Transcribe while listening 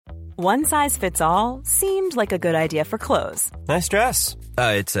One size fits all seemed like a good idea for clothes. Nice dress.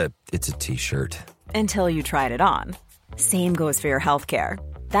 It's a t-shirt. Until you tried it on. Same goes for your healthcare.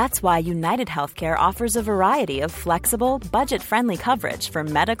 That's why United Healthcare offers a variety of flexible, budget-friendly coverage for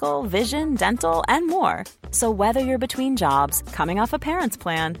medical, vision, dental, and more. So whether you're between jobs, coming off a parent's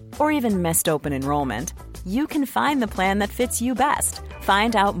plan, or even missed open enrollment, you can find the plan that fits you best.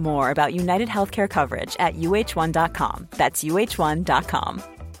 Find out more about United Healthcare coverage at uh1.com. That's uh1.com.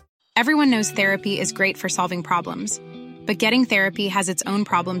 Everyone knows therapy is great for solving problems, but getting therapy has its own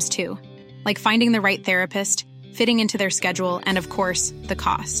problems too, like finding the right therapist, fitting into their schedule, and of course, the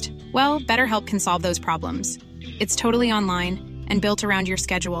cost. Well, BetterHelp can solve those problems. It's totally online and built around your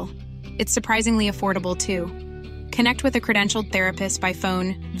schedule. It's surprisingly affordable too. Connect with a credentialed therapist by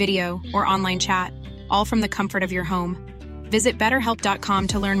phone, video, or online chat, all from the comfort of your home. Visit BetterHelp.com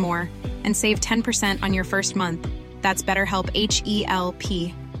to learn more and save 10% on your first month. That's BetterHelp,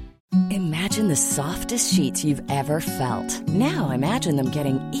 H-E-L-P. Imagine the softest sheets you've ever felt. Now imagine them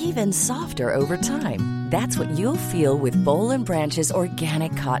getting even softer over time. That's what you'll feel with Boll & Branch's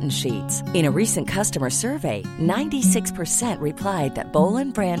organic cotton sheets. In a recent customer survey, 96% replied that Boll &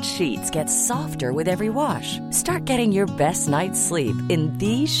 Branch sheets get softer with every wash. Start getting your best night's sleep in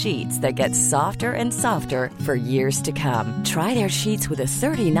these sheets that get softer and softer for years to come. Try their sheets with a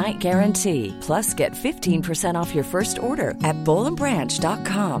 30-night guarantee. Plus, get 15% off your first order at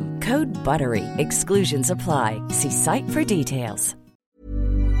bollandbranch.com. Code BUTTERY. Exclusions apply. See site for details.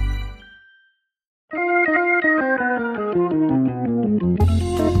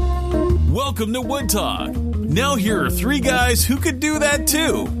 Welcome to Wood Talk. Now here are three guys who could do that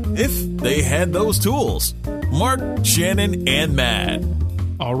too, if they had those tools. Mark, Shannon, and Matt.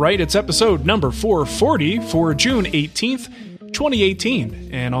 All right, it's episode number 440 for June 18th, 2018.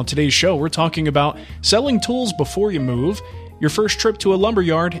 And on today's show, we're talking about selling tools before you move, your first trip to a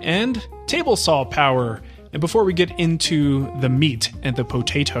lumberyard, and table saw power. And before we get into the meat and the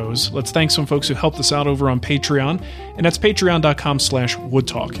potatoes, let's thank some folks who helped us out over on Patreon. And that's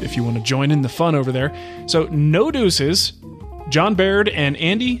patreon.com/woodtalk if you want to join in the fun over there. So No Deuces, John Baird, and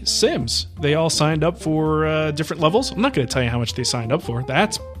Andy Sims, they all signed up for different levels. I'm not going to tell you how much they signed up for.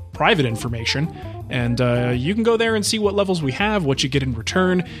 That's private information. And you can go there and see what levels we have, what you get in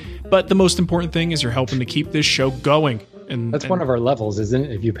return. But the most important thing is you're helping to keep this show going. That's one of our levels, isn't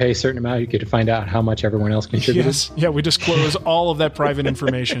it? If you pay a certain amount, you get to find out how much everyone else contributed. Yes. Yeah, we disclose all of that private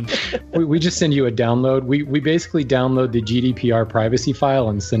information. We just send you a download. We basically download the GDPR privacy file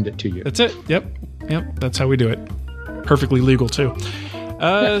and send it to you. That's it. Yep. That's how we do it. Perfectly legal, too.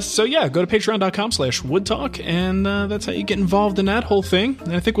 So yeah, go to patreon.com/woodtalk, and that's how you get involved in that whole thing.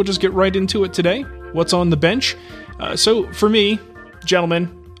 And I think we'll just get right into it today. What's on the bench? So for me,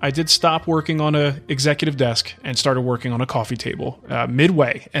 gentlemen, I did stop working on a executive desk and started working on a coffee table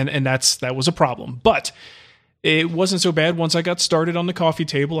midway, and that was a problem. But it wasn't so bad once I got started on the coffee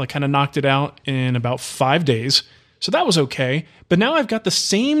table. I kind of knocked it out in about 5 days, so that was okay. But now I've got the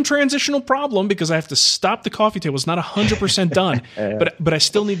same transitional problem because I have to stop the coffee table. It's not 100% done, but I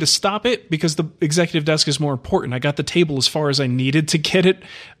still need to stop it because the executive desk is more important. I got the table as far as I needed to get it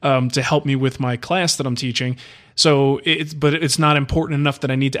to help me with my class that I'm teaching. So it's not important enough that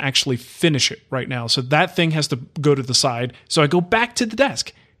I need to actually finish it right now. So that thing has to go to the side. So I go back to the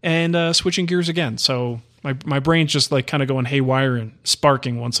desk and switching gears again. So my brain's just like kind of going haywire and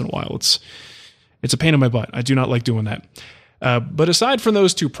sparking once in a while. It's a pain in my butt. I do not like doing that. But aside from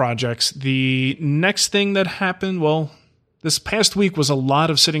those two projects, the next thing that happened, well, this past week was a lot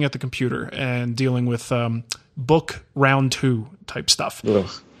of sitting at the computer and dealing with book round 2 type stuff. Ugh.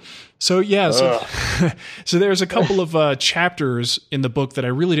 So yeah, so there's a couple of chapters in the book that I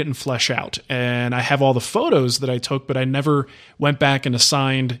really didn't flesh out, and I have all the photos that I took, but I never went back and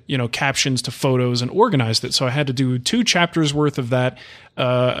assigned, captions to photos and organized it. So I had to do 2 chapters worth of that.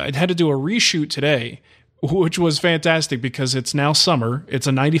 I had to do a reshoot today, which was fantastic because it's now summer. It's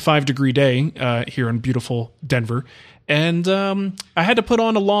a 95-degree day here in beautiful Denver. And I had to put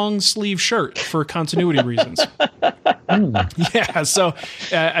on a long sleeve shirt for continuity reasons. Yeah, so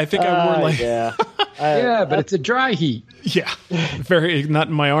I think I wore like... yeah, but it's a dry heat. Yeah, not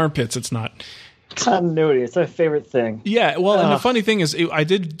in my armpits, it's not. Continuity, it's my favorite thing. Yeah, well, and the funny thing is, I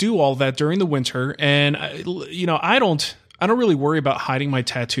did do all that during the winter, and, I don't really worry about hiding my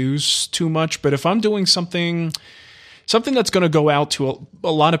tattoos too much, but if I'm doing something that's going to go out to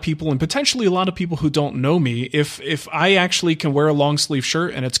a lot of people and potentially a lot of people who don't know me, if I actually can wear a long sleeve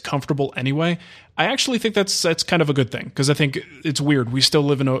shirt and it's comfortable anyway, I actually think that's kind of a good thing because I think it's weird. We still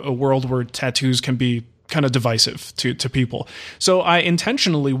live in a world where tattoos can be kind of divisive to people. So I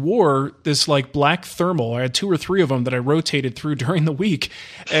intentionally wore this like black thermal. I had 2 or 3 of them that I rotated through during the week.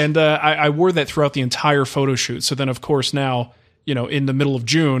 And I wore that throughout the entire photo shoot. So then, of course, now, in the middle of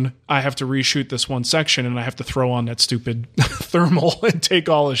June, I have to reshoot this one section and I have to throw on that stupid thermal and take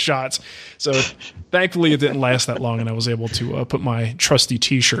all the shots. So thankfully it didn't last that long and I was able to put my trusty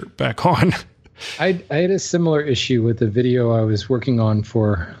t-shirt back on. I had a similar issue with the video I was working on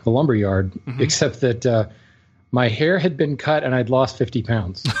for the lumberyard, except that my hair had been cut and I'd lost 50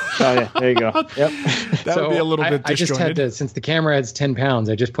 pounds. Oh, yeah. There you go. Yep. That would be a little bit disjointed. I just had to, since the camera adds 10 pounds,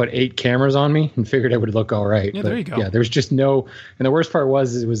 I just put 8 cameras on me and figured it would look all right. Yeah, there you go. Yeah, there was just no, and the worst part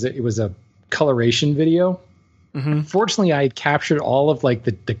was it was a coloration video. Fortunately, I had captured all of like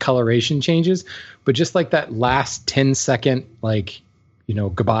the coloration changes, but just like that last 10-second,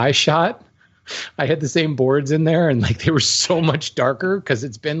 goodbye shot, I had the same boards in there and like they were so much darker because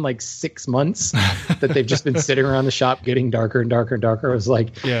it's been like 6 months that they've just been sitting around the shop getting darker and darker and darker. I was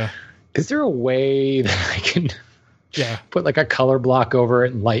like, is there a way that I can put like a color block over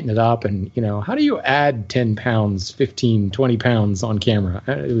it and lighten it up? And, how do you add 10 pounds, 15, 20 pounds on camera?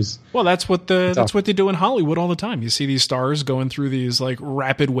 It was, well, that's what they do in Hollywood all the time. You see these stars going through these like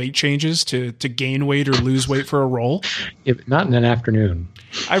rapid weight changes to gain weight or lose weight for a role. Not in an afternoon.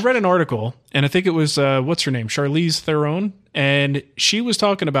 I read an article, and I think it was, what's her name? Charlize Theron. And she was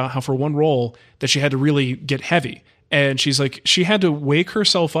talking about how for one role that she had to really get heavy. And she's like, she had to wake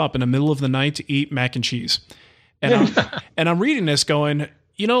herself up in the middle of the night to eat mac and cheese. And I'm reading this going,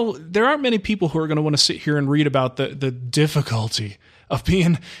 there aren't many people who are going to want to sit here and read about the difficulty of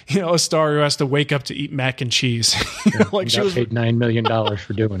being, a star who has to wake up to eat mac and cheese. Like she was paid $9 million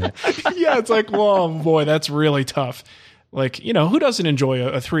for doing it. Yeah, it's like, whoa, boy, that's really tough. Like, who doesn't enjoy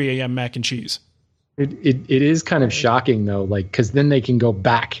a 3 a.m. mac and cheese? It is kind of shocking, though, like, because then they can go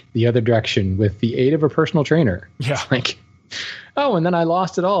back the other direction with the aid of a personal trainer. Yeah. It's like, and then I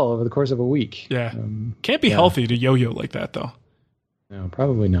lost it all over the course of a week. Yeah. Can't be healthy to yo-yo like that, though. No,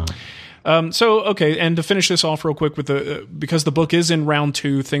 probably not. Okay, and to finish this off real quick with because the book is in round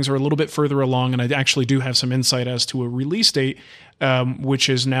 2, things are a little bit further along, and I actually do have some insight as to a release date, which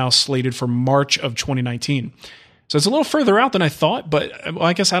is now slated for March of 2019. So it's a little further out than I thought, but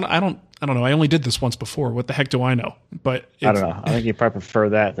I guess I don't know. I only did this once before. What the heck do I know? But I don't know. I think you probably prefer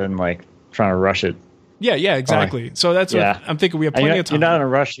that than like trying to rush it. Yeah, exactly. Right. So that's what I'm thinking. We have plenty of time. You're not in a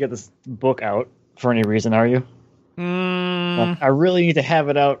rush to get this book out for any reason, are you? I really need to have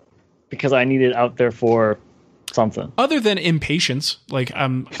it out because I need it out there for something other than impatience. Like I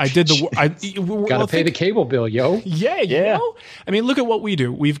did gotta pay the cable bill, yo. Yeah. I mean, look at what we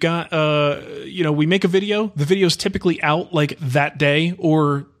do. We've got we make a video. The video's typically out like that day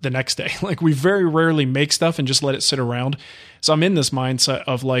or the next day. Like we very rarely make stuff and just let it sit around. So I'm in this mindset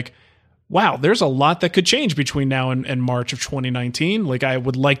of like, wow, there's a lot that could change between now and March of 2019. Like I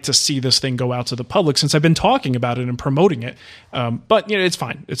would like to see this thing go out to the public since I've been talking about it and promoting it. But it's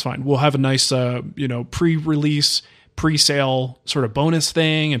fine. It's fine. We'll have a nice, pre-release, pre-sale sort of bonus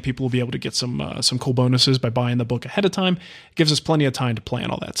thing, and people will be able to get some cool bonuses by buying the book ahead of time. It gives us plenty of time to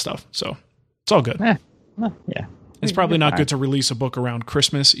plan all that stuff. So it's all good. Yeah. It's probably not good to release a book around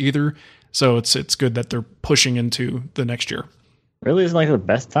Christmas either. So it's good that they're pushing into the next year. Really isn't like the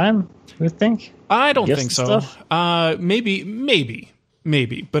best time, you would think? I don't think so. Maybe.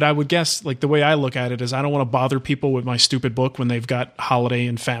 But I would guess, like, the way I look at it is I don't want to bother people with my stupid book when they've got holiday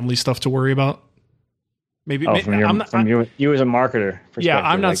and family stuff to worry about. Maybe you as a marketer. Yeah,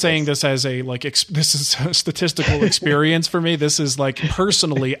 I'm not saying this as a this is a statistical experience for me. This is like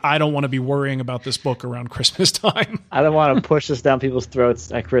personally, I don't want to be worrying about this book around Christmas time. I don't want to push this down people's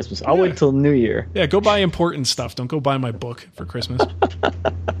throats at Christmas. I'll wait till New Year. Yeah, go buy important stuff. Don't go buy my book for Christmas.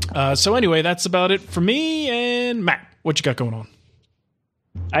 So anyway, that's about it for me. And Matt, what you got going on?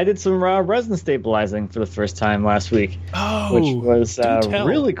 I did some resin stabilizing for the first time last week, which was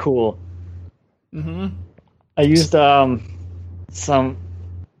really cool. Mm-hmm. I used some. It's not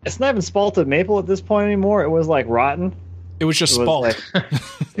even spalted maple at this point anymore. It was like rotten. It was just spalt.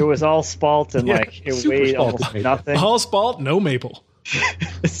 It was all spalt and it weighed almost nothing. All spalt, no maple.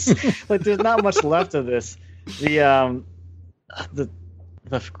 Like there's not much left of this. The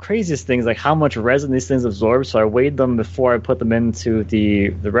craziest thing is like how much resin these things absorb. So I weighed them before I put them into the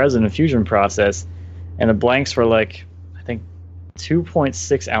resin infusion process, and the blanks were like I think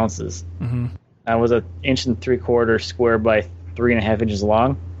 2.6 ounces. Mm-hmm. I was 1 3/4 inch square by 3.5 inches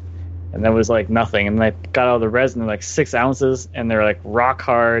long, and that was like nothing. And I got out of the resin, like 6 ounces, and they're like rock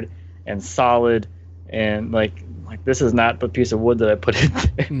hard and solid, and like this is not the piece of wood that I put in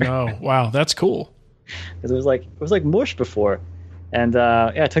there. No, wow, that's cool. Because it was like mush before, And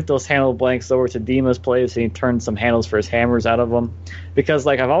I took those handle blanks over to Dima's place, and he turned some handles for his hammers out of them. Because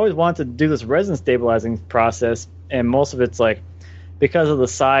like I've always wanted to do this resin stabilizing process, and most of it's like because of the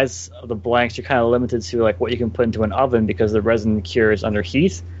size of the blanks, you're kind of limited to like what you can put into an oven because the resin cures under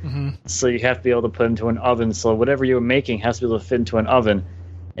heat. So you have to be able to put into an oven. So whatever you're making has to be able to fit into an oven.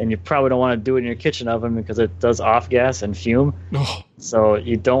 And you probably don't want to do it in your kitchen oven because it does off gas and fume. So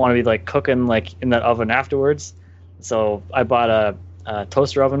you don't want to be like cooking like in that oven afterwards. So I bought a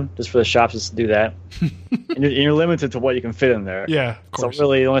toaster oven just for the shops just to do that. And you're limited to what you can fit in there. Yeah, of course. So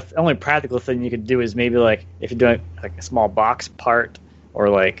really the only practical thing you could do is maybe like if you're doing like a small box part or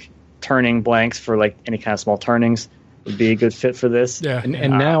like turning blanks for like any kind of small turnings would be a good fit for this. Yeah.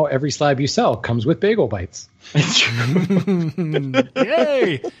 And now every slab you sell comes with bagel bites.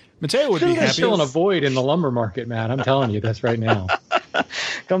 Yay! Mateo would be happy. Filling a void in the lumber market, Matt. I'm telling you this right now.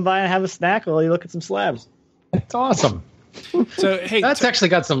 Come by and have a snack while you look at some slabs. It's awesome. So hey, That's actually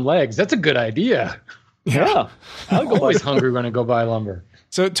got some legs. That's a good idea. Yeah. I'm always hungry when I go buy lumber.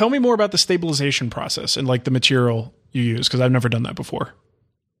 So tell me more about the stabilization process and like the material you use, because I've never done that before.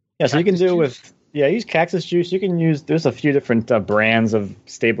 Yeah, so you can do with use cactus juice. You can use there's a few different brands of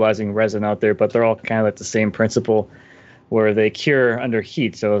stabilizing resin out there, but they're all kind of like the same principle, where they cure under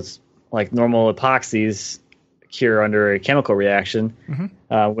heat. So it's like normal epoxies cure under a chemical reaction.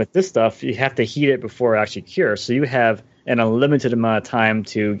 With this stuff, you have to heat it before it actually cures. So you have an unlimited amount of time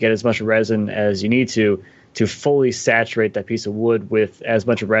to get as much resin as you need to fully saturate that piece of wood with as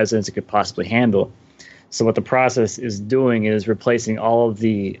much resin as it could possibly handle. So what the process is doing is replacing all of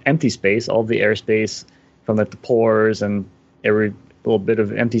the empty space, all of the airspace from like the pores and every little bit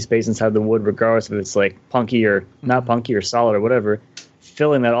of empty space inside the wood, regardless if it's like punky or not punky or solid or whatever,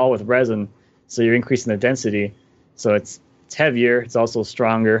 filling that all with resin. So you're increasing the density. So it's heavier. It's also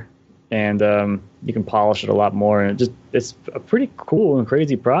stronger, and you can polish it a lot more. And it's a pretty cool and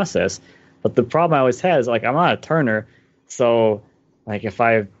crazy process. But the problem I always had is like I'm not a turner, so like if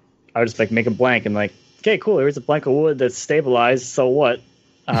I would just like make a blank and like, okay, cool, here's a blank of wood that's stabilized. So what?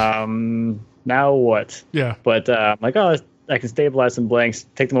 Now what? Yeah. But like, oh, I can stabilize some blanks,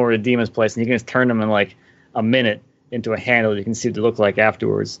 take them over to Dima's place, and you can just turn them in like a minute into a handle. You can see what they look like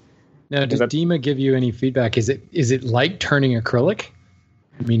afterwards. Now, does Dima give you any feedback? Is it like turning acrylic?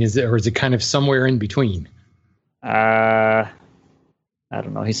 I mean, is it kind of somewhere in between? I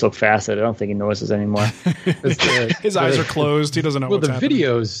don't know. He's so fast that I don't think he notices anymore. His eyes are closed. He doesn't know what's happening.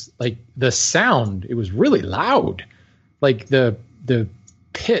 Videos, like the sound, it was really loud. Like the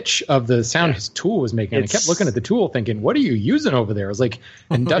pitch of the sound his tool was making. I kept looking at the tool thinking, what are you using over there? It was like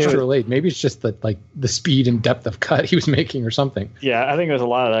industrial aid. Maybe it's just the speed and depth of cut he was making or something. Yeah, I think there's a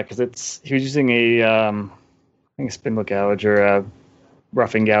lot of that because he was using a spindle gouge or a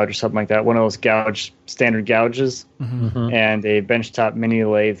roughing gouge or something like that. One of those standard gouges and a benchtop mini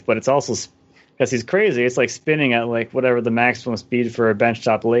lathe. But it's also, because he's crazy, it's like spinning at like whatever the maximum speed for a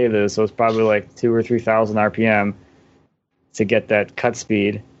benchtop lathe is. So it's probably like 2,000 or 3,000 RPM to get that cut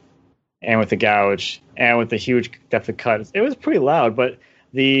speed, and with the gouge and with the huge depth of cut. It was pretty loud, but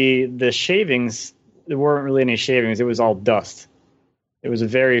the shavings, there weren't really any shavings. It was all dust. It was a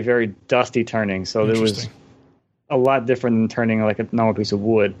very, very dusty turning. So there was a lot different than turning like a normal piece of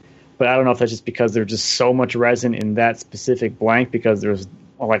wood. But I don't know if that's just because there's just so much resin in that specific blank because there's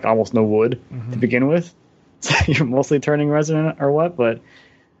like almost no wood to begin with. So you're mostly turning resin in it or what? But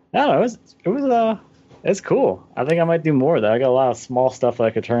I don't know. It's cool. I think I might do more of that. I got a lot of small stuff that I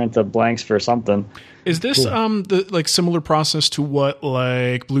could turn into blanks for something. Is this the like similar process to what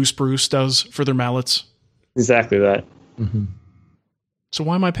like Blue Spruce does for their mallets? Exactly that. So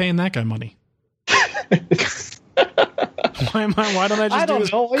why am I paying that guy money? Why don't I just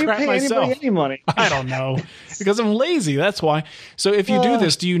do this crap myself? Any money? I don't know. Because I'm lazy, that's why. So if you do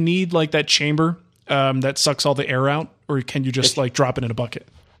this, do you need like that chamber that sucks all the air out, or can you just like drop it in a bucket?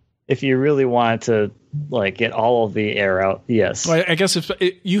 If you really wanted to like get all of the air out, yes. Well, I guess if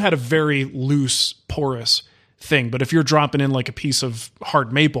you had a very loose, porous thing, but if you're dropping in like a piece of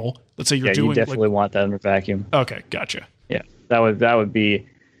hard maple, let's say you're doing, you definitely want that under vacuum. Okay, gotcha. Yeah, that would be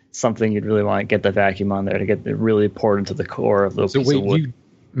something you'd really want to get the vacuum on there to get it really poured into the core of the piece of wood.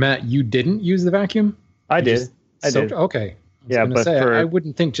 Matt, you didn't use the vacuum? I did. Okay. I I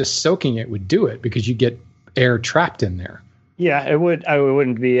wouldn't think just soaking it would do it because you get air trapped in there. Yeah, it would. It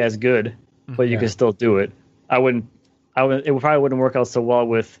wouldn't be as good, but you could still do it. It probably wouldn't work out so well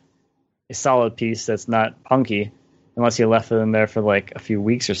with a solid piece that's not punky, unless you left it in there for like a few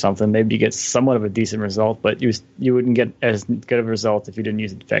weeks or something. Maybe you get somewhat of a decent result, but you wouldn't get as good of a result if you didn't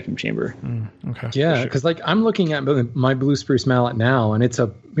use a vacuum chamber. Okay. Yeah, because like I'm looking at my Blue Spruce mallet now, and it's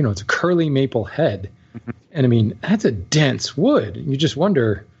a curly maple head, And I mean, that's a dense wood. You just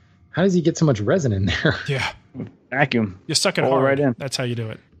wonder, how does he get so much resin in there? Yeah. Vacuum. You suck it Pull hard. right in. That's how you do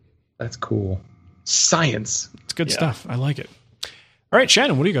it. That's cool. Science. It's good stuff. I like it. All right,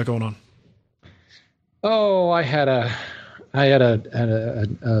 Shannon, what do you got going on? Oh, I had an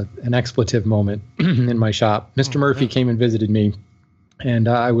expletive moment in my shop. Mr. Murphy came and visited me, and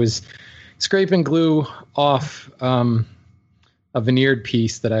I was scraping glue off a veneered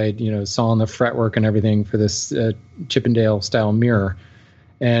piece that I saw on the fretwork and everything for this Chippendale style mirror,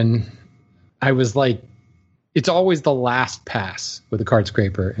 and I was like, it's always the last pass with a card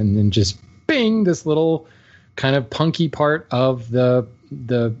scraper, and then just bing, this little kind of punky part of the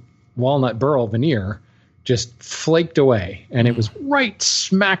walnut burl veneer just flaked away, and it was right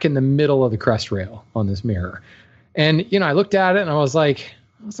smack in the middle of the crest rail on this mirror. And I looked at it and I was like,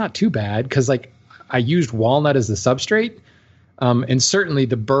 well, it's not too bad, because like I used walnut as the substrate, and certainly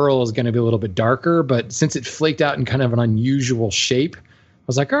the burl is going to be a little bit darker, but since it flaked out in kind of an unusual shape, I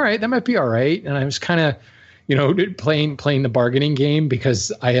was like, all right, that might be all right. And I was kind of playing the bargaining game,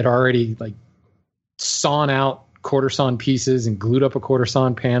 because I had already like sawn out quarter sawn pieces and glued up a quarter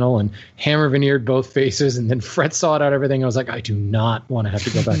sawn panel and hammer veneered both faces and then fret sawed out everything. I was like, I do not want to have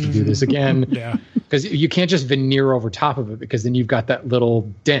to go back and do this again. Yeah. Because you can't just veneer over top of it, because then you've got that little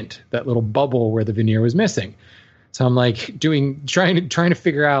dent, that little bubble where the veneer was missing. So I'm like trying to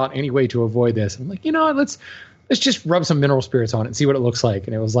figure out any way to avoid this. I'm like, let's just rub some mineral spirits on it and see what it looks like.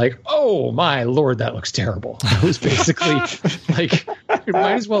 And it was like, oh my Lord, that looks terrible. It was basically like, it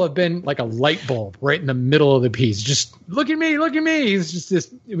might as well have been like a light bulb right in the middle of the piece. Just look at me. It's just this,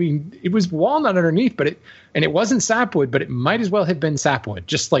 I mean, it was walnut underneath, but it wasn't sapwood, but it might as well have been sapwood,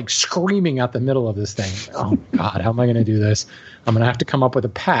 just like screaming out the middle of this thing. Oh God, how am I going to do this? I'm going to have to come up with a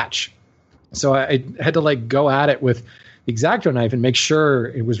patch. So I had to like go at it with the X-Acto knife and make sure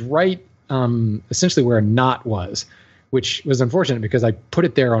it was right, essentially where a knot was, which was unfortunate because I put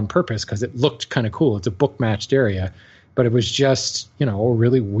it there on purpose because it looked kind of cool. It's a book matched area, but it was just, a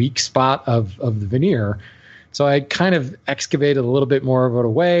really weak spot of the veneer. So I kind of excavated a little bit more of it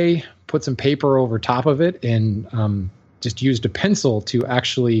away, put some paper over top of it, and just used a pencil to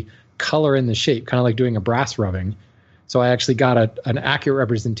actually color in the shape, kind of like doing a brass rubbing. So I actually got an accurate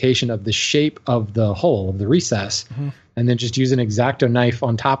representation of the shape of the hole, of the recess, and then just use an X-Acto knife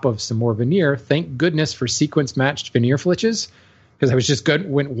on top of some more veneer. Thank goodness for sequence matched veneer flitches, because I was just good,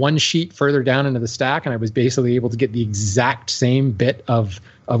 went one sheet further down into the stack, and I was basically able to get the exact same bit of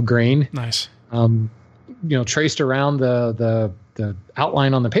grain. Nice. Traced around the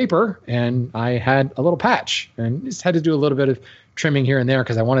outline on the paper, and I had a little patch, and just had to do a little bit of trimming here and there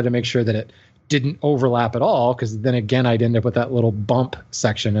because I wanted to make sure that it didn't overlap at all, because then again I'd end up with that little bump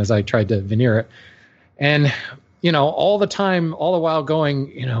section as I tried to veneer it. And all the time, all the while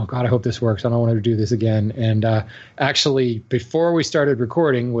going, God, I hope this works. I don't want to do this again. And actually, before we started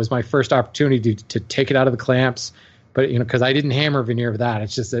recording was my first opportunity to take it out of the clamps. But because I didn't hammer veneer that,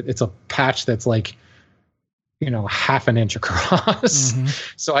 it's just that it's a patch that's like half an inch across.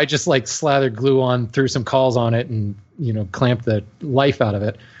 So I just like slathered glue on, threw some cauls on it, and clamped the life out of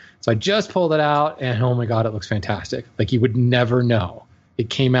it. So I just pulled it out, and oh my God, it looks fantastic. Like you would never know. It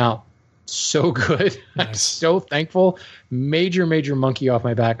came out so good. Nice. I'm so thankful. Major monkey off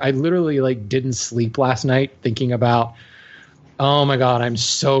my back. I literally didn't sleep last night thinking about, oh my God, I'm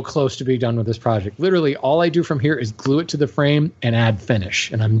so close to being done with this project. Literally all I do from here is glue it to the frame and add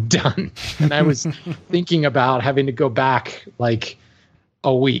finish, and I'm done. And I was thinking about having to go back like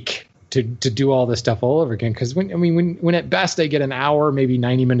a week to do all this stuff all over again. Because when at best I get an hour, maybe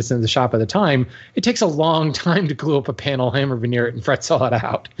 90 minutes into the shop at a time, it takes a long time to glue up a panel, hammer veneer it, and fret saw it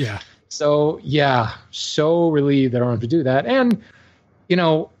out. Yeah. So yeah, so relieved that I don't have to do that. And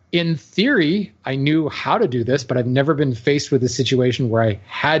in theory, I knew how to do this, but I've never been faced with a situation where I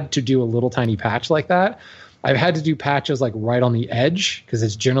had to do a little tiny patch like that. I've had to do patches like right on the edge, because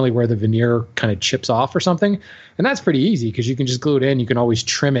it's generally where the veneer kind of chips off or something. And that's pretty easy because you can just glue it in. You can always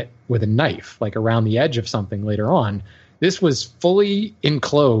trim it with a knife, like around the edge of something later on. This was fully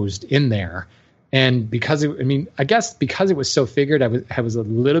enclosed in there. And because I guess because it was so figured, I was a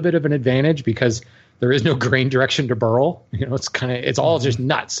little bit of an advantage because there is no grain direction to burl. It's all just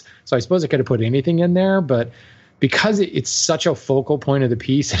nuts. So I suppose I could have put anything in there, but because it's such a focal point of the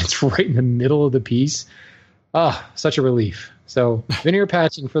piece and it's right in the middle of the piece, such a relief. So veneer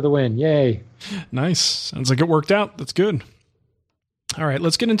patching for the win. Yay. Nice. Sounds like it worked out. That's good. All right,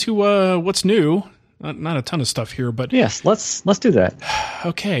 let's get into what's new. Not a ton of stuff here, but yes, let's do that.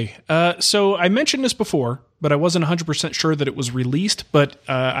 Okay. So I mentioned this before, but I wasn't 100% sure that it was released, but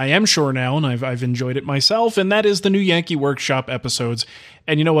I am sure now, and I've enjoyed it myself, and that is the new Yankee Workshop episodes.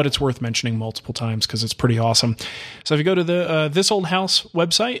 And you know what? It's worth mentioning multiple times because it's pretty awesome. So if you go to the This Old House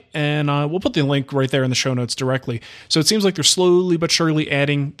website, and we'll put the link right there in the show notes directly. So it seems like they're slowly but surely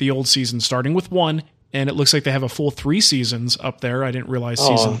adding the old season, starting with 1, and it looks like they have a full 3 seasons up there. I didn't realize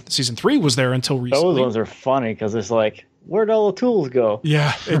season 3 was there until recently. Those ones are funny because it's like, where'd all the tools go?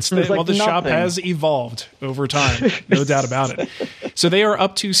 Yeah, it's the shop has evolved over time, no doubt about it. So they are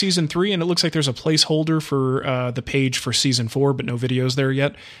up to season 3, and it looks like there's a placeholder for the page for season 4, but no videos there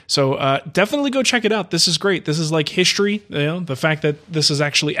yet. So definitely go check it out. This is great. This is like history. You know, the fact that this is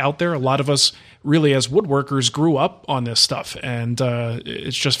actually out there. A lot of us really as woodworkers grew up on this stuff, and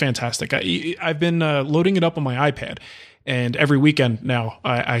it's just fantastic. I've been loading it up on my iPad. And every weekend now,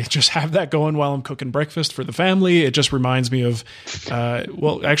 I just have that going while I'm cooking breakfast for the family. It just reminds me of,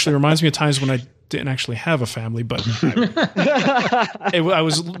 reminds me of times when I didn't actually have a family, but I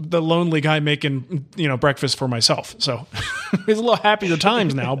was the lonely guy making, breakfast for myself. So it's a little happier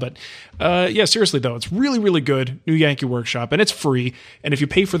times now. But seriously though, it's really, really good. New Yankee Workshop, and it's free. And if you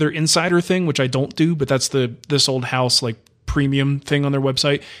pay for their insider thing, which I don't do, but that's This Old House like premium thing on their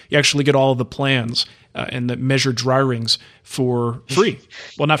website, you actually get all of the plans and the measured dry rings for free.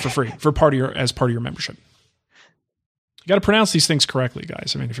 Well, not for free, as part of your membership. You got to pronounce these things correctly,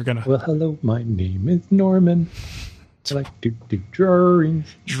 guys. I mean, if you're gonna. Well, hello, my name is Norman. I like to do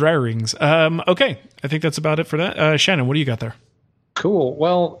drawings. Drawings. Okay, I think that's about it for that. Shannon, what do you got there? Cool.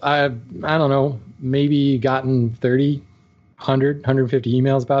 Well, I don't know, maybe gotten 30, 100, 150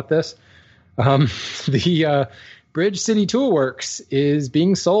 emails about this. The Bridge City Tool Works is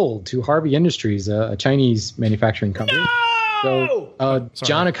being sold to Harvey Industries, a Chinese manufacturing company. No! So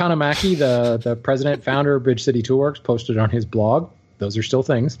John Economaki, the president, founder of Bridge City Tool Works, posted on his blog. Those are still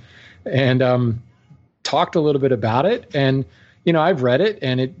things. And talked a little bit about it. And, I've read it,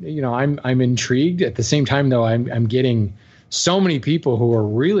 and it, I'm intrigued. At the same time, though, I'm getting so many people who are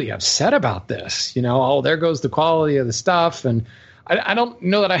really upset about this. There goes the quality of the stuff. And I don't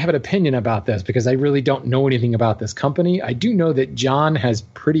know that I have an opinion about this because I really don't know anything about this company. I do know that John has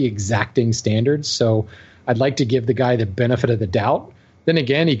pretty exacting standards, so I'd like to give the guy the benefit of the doubt. Then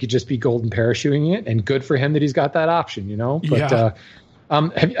again, he could just be golden parachuting it, and good for him that he's got that option, But yeah.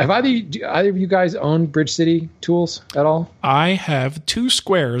 Have either of you guys owned Bridge City tools at all? I have 2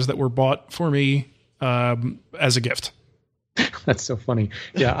 squares that were bought for me as a gift. That's so funny.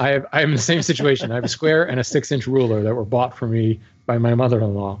 Yeah, I'm in the same situation. I have a square and a 6-inch ruler that were bought for me by my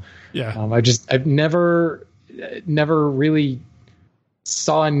mother-in-law. Yeah. I've never really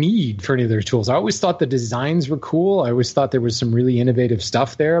saw a need for any of their tools. I always thought the designs were cool. I always thought there was some really innovative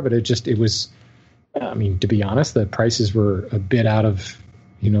stuff there, but it was, to be honest, the prices were a bit out of,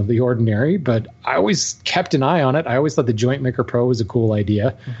 the ordinary, but I always kept an eye on it. I always thought the Joint Maker Pro was a cool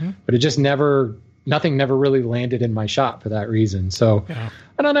idea, but it just nothing never really landed in my shop for that reason. So yeah.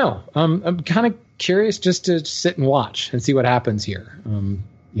 I don't know. I'm kind of curious just to sit and watch and see what happens here.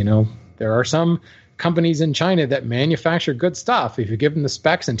 There are some companies in China that manufacture good stuff. If you give them the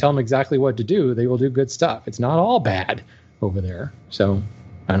specs and tell them exactly what to do, they will do good stuff. It's not all bad over there. So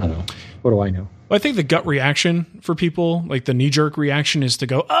I don't know. What do I know? Well, I think the gut reaction for people, like the knee-jerk reaction, is to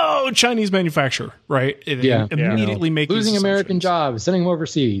go, "Oh, Chinese manufacturer," right? Immediately make losing American jobs, sending them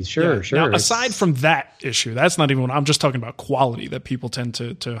overseas. Sure. Now, aside from that issue, that's not even what I'm just talking about. Quality that people tend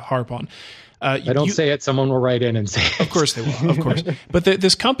to harp on. I don't say it. Someone will write in and say it. Of course they will. Of course. But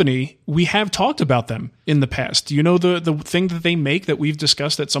this company, we have talked about them in the past. Do you know the thing that they make that we've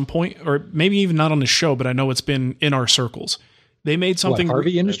discussed at some point, or maybe even not on the show, but I know it's been in our circles. They made something. What,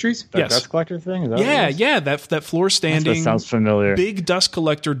 Harvey Industries? That dust collector thing? That floor standing. That sounds familiar. Big dust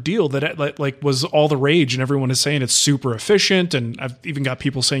collector deal that was all the rage, and everyone is saying it's super efficient. And I've even got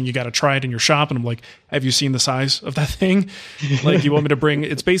people saying you got to try it in your shop. And I'm like, have you seen the size of that thing? Like, you want me to bring?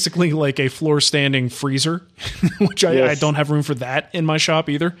 It's basically like a floor standing freezer, which I don't have room for that in my shop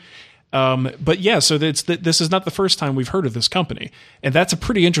either. But yeah, so this is not the first time we've heard of this company, and that's a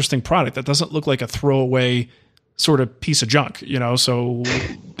pretty interesting product that doesn't look like a throwaway sort of piece of junk, so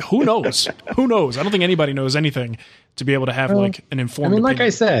who knows? Who knows? I don't think anybody knows anything to be able to have like an informed opinion. Like I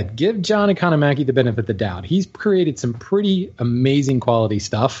said, give John Economaki the benefit of the doubt. He's created some pretty amazing quality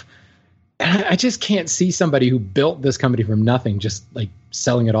stuff. And I just can't see somebody who built this company from nothing just like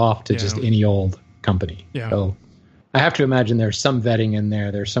selling it off to just any old company. Yeah. So I have to imagine there's some vetting in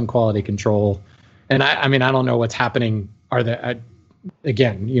there. There's some quality control. And I don't know what's happening. Are there,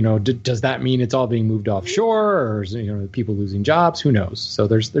 again, does that mean it's all being moved offshore, or is, people losing jobs? Who knows? So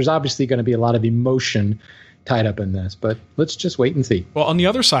there's obviously going to be a lot of emotion tied up in this, but let's just wait and see. Well, on the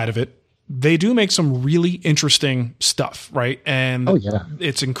other side of it, they do make some really interesting stuff, right? And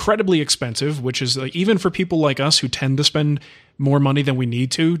it's incredibly expensive, which is like, even for people like us who tend to spend more money than we need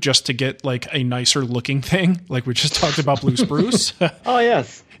to just to get like a nicer looking thing. Like we just talked about Blue Spruce. Oh,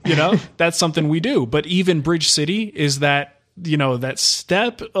 yes. That's something we do. But even Bridge City is that, that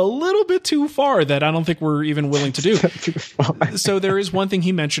step a little bit too far that I don't think we're even willing to do. So there is one thing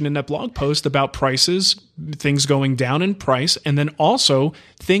he mentioned in that blog post about prices, things going down in price, and then also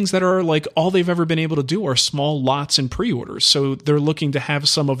things that are like all they've ever been able to do are small lots and pre-orders. So they're looking to have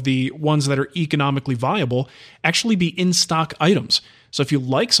some of the ones that are economically viable actually be in stock items. So if you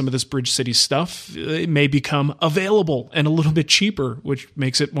like some of this Bridge City stuff, it may become available and a little bit cheaper, which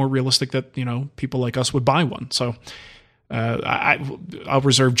makes it more realistic that, people like us would buy one. So I'll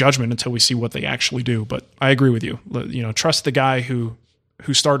reserve judgment until we see what they actually do. But I agree with you. Trust the guy who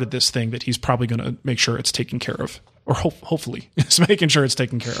started this thing, that he's probably going to make sure it's taken care of, or hopefully is making sure it's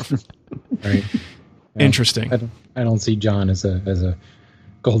taken care of. Right. Interesting. I don't see John as a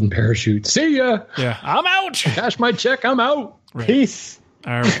golden parachute. See ya. Yeah, I'm out. Cash my check. I'm out. Right. Peace.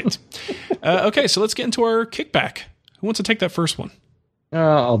 All right. Okay, so let's get into our kickback. Who wants to take that first one?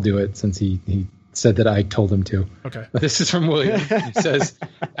 I'll do it since he said that I told him to. Okay. This is from William. He says,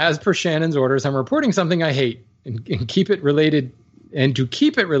 as per Shannon's orders, I'm reporting something I hate and keep it related. And to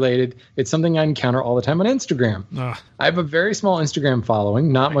keep it related, it's something I encounter all the time on Instagram. I have a very small Instagram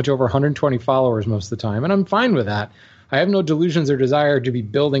following, not much over 120 followers most of the time, and I'm fine with that. I have no delusions or desire to be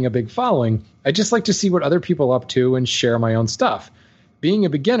building a big following. I just like to see what other people are up to and share my own stuff. Being a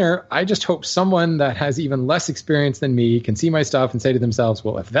beginner, I just hope someone that has even less experience than me can see my stuff and say to themselves,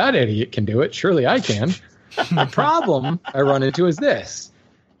 well, if that idiot can do it, surely I can. The problem I run into is this.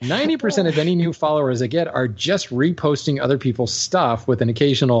 90% of any new followers I get are just reposting other people's stuff with an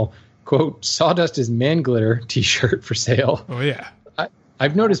occasional, quote, sawdust is man glitter t-shirt for sale. Oh, yeah.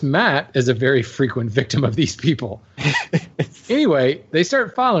 I've noticed Matt is a very frequent victim of these people. Anyway, they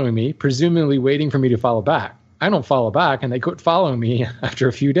start following me, presumably waiting for me to follow back. I don't follow back, and they quit following me after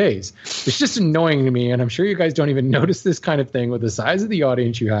a few days. It's just annoying to me, and I'm sure you guys don't even notice this kind of thing with the size of the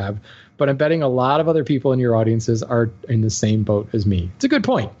audience you have, but I'm betting a lot of other people in your audiences are in the same boat as me. It's a good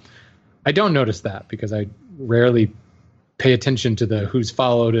point. I don't notice that because I rarely pay attention to the who's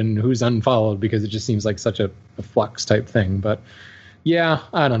followed and who's unfollowed because it just seems like such a flux type thing. But yeah,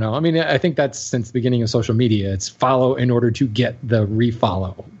 I don't know. I mean, I think that's since the beginning of social media. It's follow in order to get the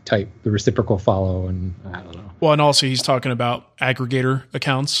refollow type, the reciprocal follow, and I don't know. Well, and also he's talking about aggregator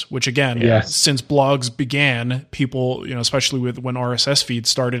accounts, which again, since blogs began, people, especially with when RSS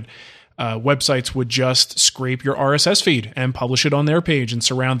feeds started, websites would just scrape your RSS feed and publish it on their page and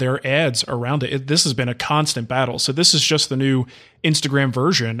surround their ads around it. This has been a constant battle. So this is just the new Instagram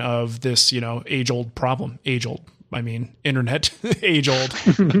version of this, age-old problem. Age-old. I mean, internet, age old.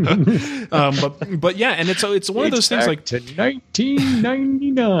 But yeah, and it's one of those things like to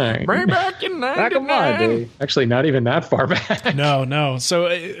 1999, right back in 99. Actually, not even that far back. No. So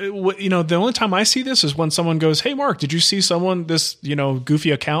the only time I see this is when someone goes, "Hey, Mark, did you see someone? This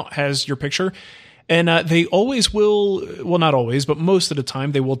goofy account has your picture." And they always will, well, not always, but most of the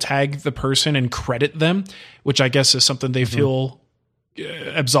time, they will tag the person and credit them, which I guess is something they feel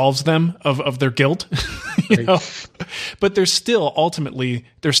absolves them of their guilt. But they're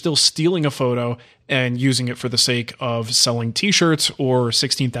still stealing a photo and using it for the sake of selling t-shirts or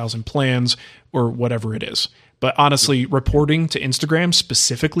 16,000 plans or whatever it is. But honestly, reporting to Instagram,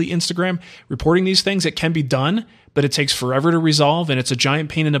 specifically Instagram, reporting these things, it can be done, but it takes forever to resolve, and it's a giant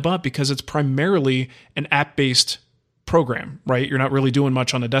pain in the butt because it's primarily an app-based program, right? You're not really doing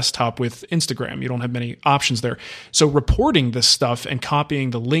much on the desktop with Instagram. You don't have many options there. So reporting this stuff and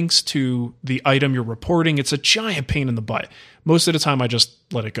copying the links to the item you're reporting, it's a giant pain in the butt. Most of the time I just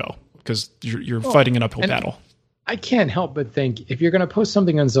let it go because you're fighting an uphill battle. I can't help but think if you're going to post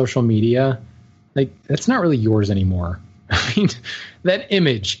something on social media, like that's not really yours anymore. I mean, that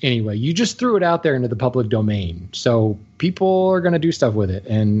image anyway, you just threw it out there into the public domain. So people are going to do stuff with it.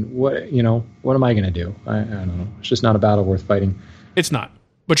 And what am I going to do? I don't know. It's just not a battle worth fighting. It's not,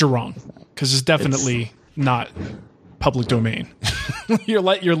 but you're wrong because it's definitely not public domain. You're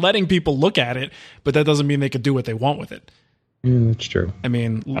letting people look at it, but that doesn't mean they could do what they want with it. That's true. I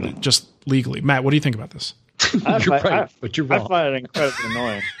mean, just legally. Matt, what do you think about this? You're right, but you're wrong. I find it incredibly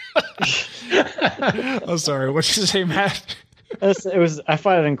annoying. Oh, sorry. What did you say, Matt? I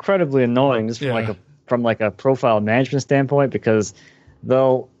find it incredibly annoying just from a profile management standpoint because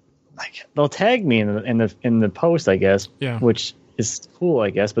they'll tag me in the post, I guess, which is cool,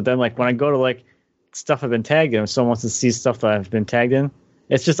 I guess. But then when I go to stuff I've been tagged in, if someone wants to see stuff that I've been tagged in,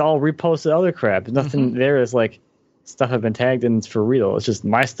 it's just all reposted other crap. There's nothing there is stuff I've been tagged in for real. It's just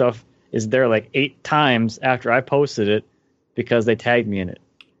my stuff is there like 8 times after I posted it because they tagged me in it.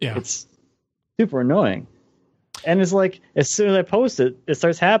 Yeah. It's super annoying. And it's like, as soon as I post it, it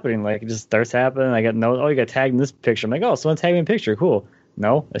starts happening. Like, it just starts happening. I got you got tagged in this picture. I'm like, oh, someone tagged me in a picture. Cool.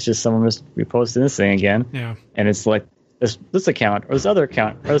 No, it's just someone just reposting this thing again. Yeah. And it's like this account or this other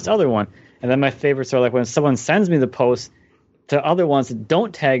account or this other one. And then my favorites are like when someone sends me the post to other ones that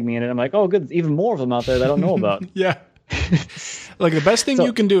don't tag me in it. I'm like, oh, good. There's even more of them out there that I don't know about. Yeah. Like the best thing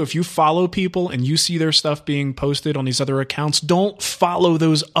you can do if you follow people and you see their stuff being posted on these other accounts, don't follow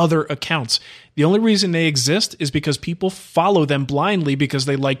those other accounts. The only reason they exist is because people follow them blindly because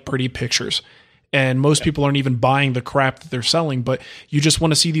they like pretty pictures. And most people aren't even buying the crap that they're selling, but you just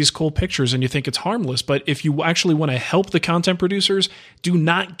want to see these cool pictures and you think it's harmless. But if you actually want to help the content producers, do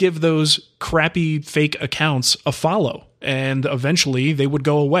not give those crappy fake accounts a follow. And eventually they would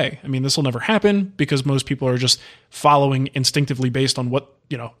go away. I mean, this will never happen because most people are just following instinctively based on what,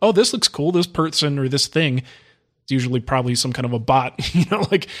 oh, this looks cool, this person or this thing. It's usually probably some kind of a bot,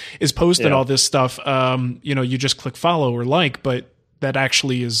 like is posting all this stuff. You just click follow or like, but that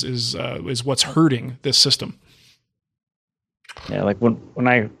actually is what's hurting this system. Yeah, like when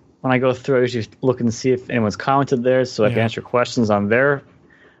I go through, I usually look and see if anyone's commented there, so I can answer questions on their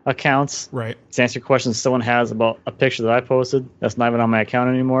accounts. Right. To answer questions someone has about a picture that I posted that's not even on my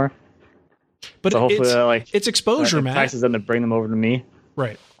account anymore. But so hopefully, it's exposure, man. Entices them to bring them over to me.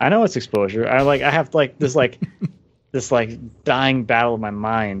 Right. I know it's exposure. I have this dying battle in my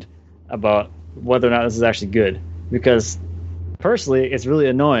mind about whether or not this is actually good, because personally, it's really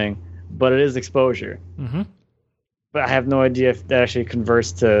annoying, but it is exposure. Mm-hmm. But I have no idea if that actually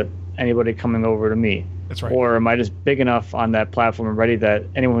converts to anybody coming over to me. That's right. Or am I just big enough on that platform already that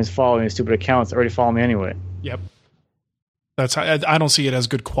anyone who's following these stupid accounts already follow me anyway? Yep. I don't see it as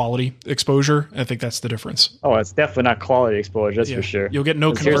good quality exposure. I think that's the difference. Oh, it's definitely not quality exposure, that's for sure. You'll get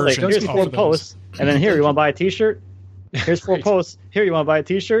no conversions. Here's 4 posts, and then here, you want to buy a t-shirt? Here's 4 posts. Here, you want to buy a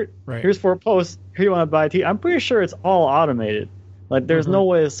t-shirt? Right. Here's 4 posts. Here, you want to buy a t-shirt. I'm pretty sure it's all automated. Like, there's no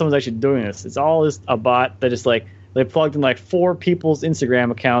way someone's actually doing this. It's all just a bot that just, like, they plugged in, like, 4 people's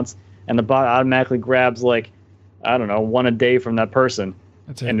Instagram accounts, and the bot automatically grabs, like, I don't know, 1 a day from that person.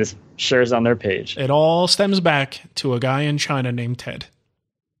 That's it. And just shares on their page. It all stems back to a guy in China named Ted.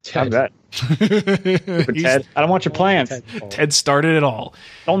 I bet. Ted, I don't want your plans. Ted started it all.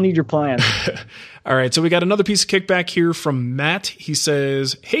 Don't need your plans. All right, so we got another piece of kickback here from Matt. He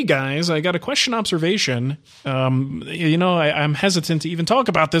says, hey guys, I got a question observation. I'm hesitant to even talk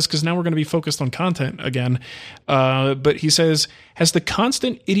about this because now we're going to be focused on content again. But he says, has the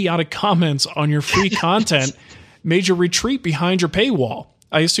constant idiotic comments on your free content made you retreat behind your paywall?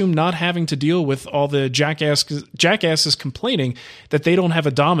 I assume not having to deal with all the jackasses complaining that they don't have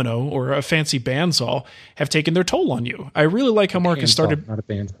a domino or a fancy bandsaw have taken their toll on you. I really like how Mark has started. Not a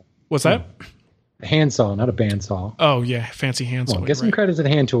bandsaw. What's that? A handsaw, not a bandsaw. Oh yeah, fancy handsaw. Well, get some credit to the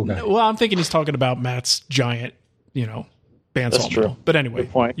hand tool guy. Well, I'm thinking he's talking about Matt's giant, bandsaw. That's true. Mill. But anyway,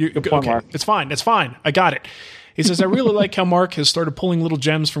 good point. Good point, Mark. It's fine. I got it. He says, I really like how Mark has started pulling little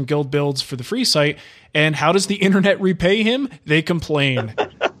gems from guild builds for the free site. And how does the internet repay him? They complain.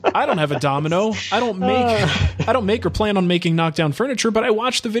 I don't have a domino. I don't make or plan on making knockdown furniture, but I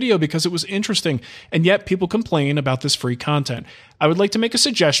watched the video because it was interesting. And yet people complain about this free content. I would like to make a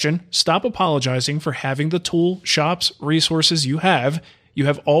suggestion. Stop apologizing for having the tool, shops, resources you have. You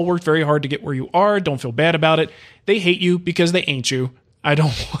have all worked very hard to get where you are. Don't feel bad about it. They hate you because they ain't you. I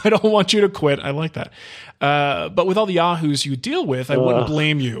don't want you to quit. I like that. But with all the yahoos you deal with, I wouldn't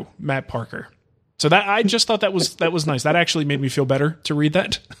blame you, Matt Parker. So that I just thought that was nice. That actually made me feel better to read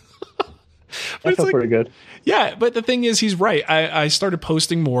that. That felt pretty good. Yeah, but the thing is, he's right. I started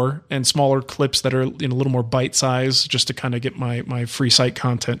posting more and smaller clips that are in a little more bite size, just to kind of get my free site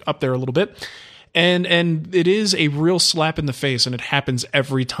content up there a little bit. And it is a real slap in the face, and it happens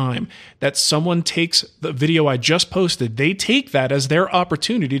every time that someone takes the video I just posted. They take that as their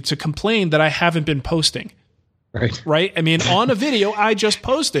opportunity to complain that I haven't been posting. Right? I mean, on a video I just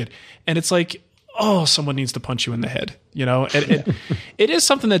posted, and it's like, oh, someone needs to punch you in the head. It is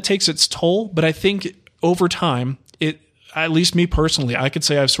something that takes its toll, but I think over time, at least me personally, I could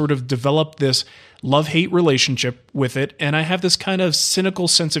say I've sort of developed this love-hate relationship with it, and I have this kind of cynical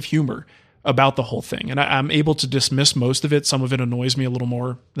sense of humor about the whole thing. And I'm able to dismiss most of it. Some of it annoys me a little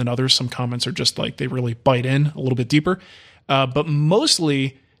more than others. Some comments are just like, they really bite in a little bit deeper. But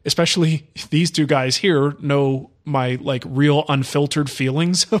mostly, especially these two guys here, know my like real unfiltered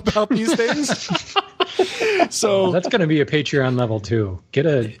feelings about these things. So that's going to be a Patreon level too. Get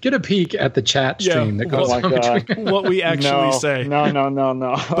a peek at the chat stream that goes on between what we actually say.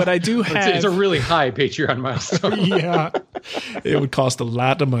 No. But I do have it's a really high Patreon milestone. Yeah. It would cost a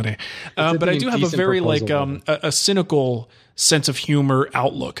lot of money. But I do have a very a cynical sense of humor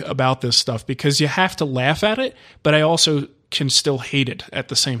outlook about this stuff, because you have to laugh at it, but I also can still hate it at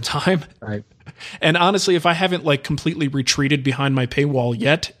the same time. Right. And honestly, if I haven't like completely retreated behind my paywall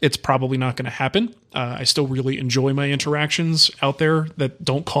yet, it's probably not going to happen. I still really enjoy my interactions out there that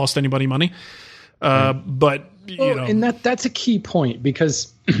don't cost anybody money. But you know, and that's a key point,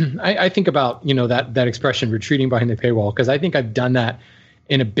 because I think about, you know, that expression, retreating behind the paywall, because I think I've done that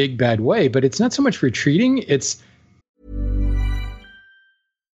in a big bad way, but it's not so much retreating. It's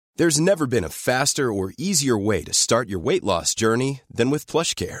There's never been a faster or easier way to start your weight loss journey than with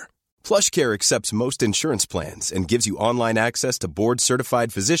PlushCare. PlushCare accepts most insurance plans and gives you online access to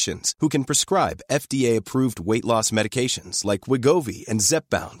board-certified physicians who can prescribe FDA-approved weight loss medications like Wegovy and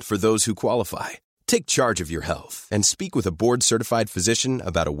Zepbound for those who qualify. Take charge of your health and speak with a board-certified physician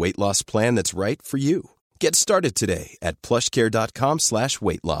about a weight loss plan that's right for you. Get started today at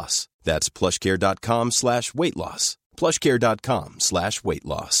plushcare.com/weight loss. That's plushcare.com/weight loss. plushcare.com/weight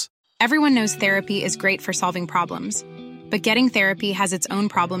loss. Everyone knows therapy is great for solving problems, but getting therapy has its own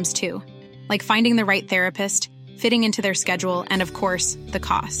problems too, like finding the right therapist, fitting into their schedule, and of course, the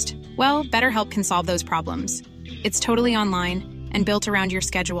cost. Well, BetterHelp can solve those problems. It's totally online and built around your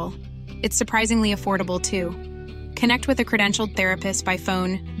schedule. It's surprisingly affordable too. Connect with a credentialed therapist by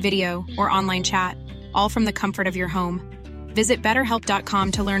phone, video, or online chat, all from the comfort of your home. Visit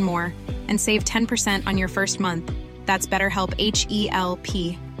BetterHelp.com to learn more and save 10% on your first month. That's BetterHelp,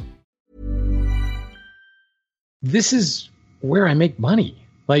 H-E-L-P. This is where I make money.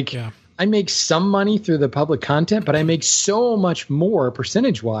 Like, I make some money through the public content, but I make so much more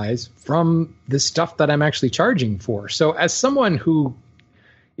percentage-wise from the stuff that I'm actually charging for. So as someone who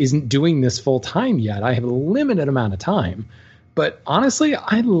isn't doing this full-time yet, I have a limited amount of time. But honestly,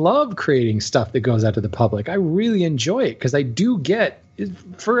 I love creating stuff that goes out to the public. I really enjoy it, because I do get,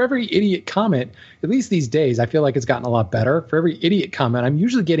 for every idiot comment, at least these days, I feel like it's gotten a lot better. For every idiot comment, I'm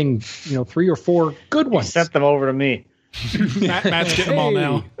usually getting, 3 or 4 good ones. You sent them over to me. Matt's getting them all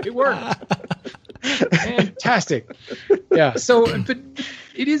now. It worked. Fantastic. Yeah. So, but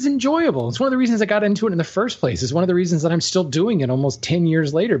it is enjoyable. It's one of the reasons I got into it in the first place. It's one of the reasons that I'm still doing it almost 10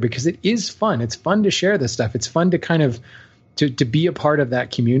 years later, because it is fun. It's fun to share this stuff. It's fun to kind of to be a part of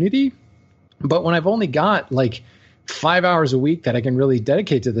that community. But when I've only got like 5 hours a week that I can really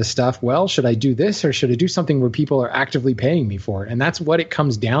dedicate to this stuff, well, should I do this, or should I do something where people are actively paying me for it? And that's what it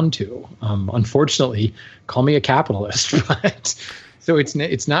comes down to. Unfortunately, call me a capitalist, but so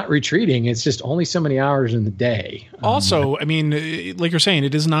it's not retreating. It's just only so many hours in the day. Also, I mean, like you're saying,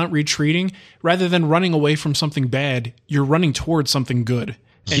 it is not retreating. Rather than running away from something bad, you're running towards something good.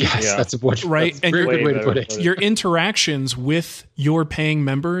 And yes, that's a great way to put it. Your interactions with your paying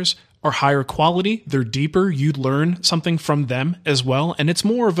members are higher quality. They're deeper. You learn something from them as well. And it's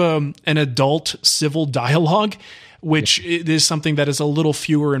more of an adult civil dialogue, which is something that is a little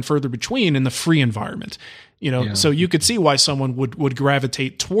fewer and further between in the free environment. So you could see why someone would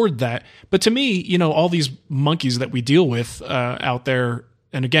gravitate toward that. But to me, all these monkeys that we deal with out there,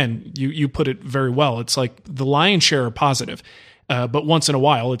 and again, you put it very well. It's like the lion's share are positive. But once in a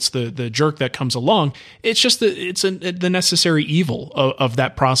while, it's the jerk that comes along. It's just the necessary evil of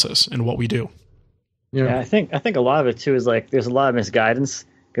that process and what we do. Yeah, I think a lot of it too is like there's a lot of misguidance,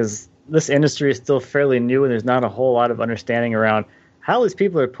 because this industry is still fairly new and there's not a whole lot of understanding around how these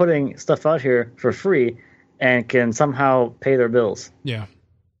people are putting stuff out here for free and can somehow pay their bills. Yeah.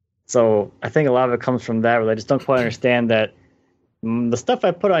 So I think a lot of it comes from that, where they just don't quite understand that the stuff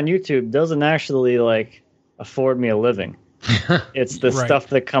I put on YouTube doesn't actually like afford me a living. It's the stuff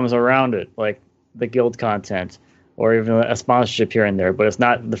that comes around it, like the guild content or even a sponsorship here and there, but it's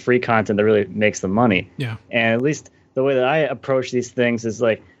not the free content that really makes the money. Yeah. And at least the way that I approach these things is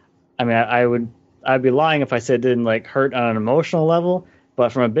like, I mean, I'd be lying if I said it didn't like hurt on an emotional level,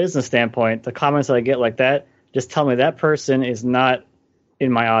 but from a business standpoint, the comments that I get like that just tell me that person is not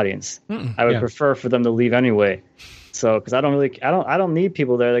in my audience. I would prefer for them to leave anyway. So, because I don't need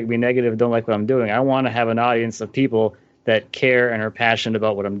people there that can be negative, don't like what I'm doing. I want to have an audience of people that care and are passionate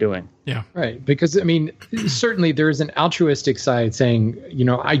about what I'm doing. Yeah. Right. Because, I mean, certainly there is an altruistic side saying,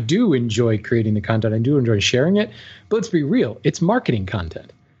 I do enjoy creating the content. I do enjoy sharing it. But let's be real. It's marketing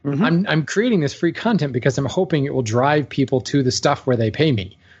content. Mm-hmm. I'm creating this free content because I'm hoping it will drive people to the stuff where they pay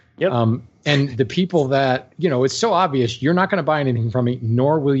me. Yep. And the people that, it's so obvious you're not going to buy anything from me,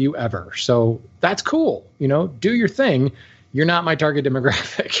 nor will you ever. So that's cool. Do your thing. You're not my target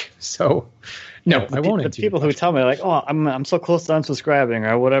demographic. So... No, I won't. The people who tell me like, "Oh, I'm so close to unsubscribing"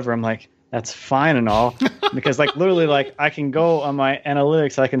 or whatever, I'm like, that's fine and all, because like literally like I can go on my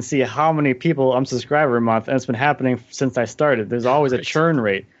analytics, I can see how many people unsubscribe a month, and it's been happening since I started. There's always a churn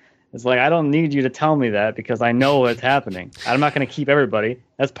rate. It's like, I don't need you to tell me that because I know what's happening. I'm not going to keep everybody.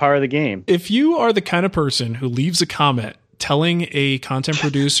 That's part of the game. If you are the kind of person who leaves a comment telling a content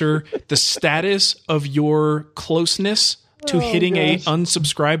producer the status of your closeness to hitting a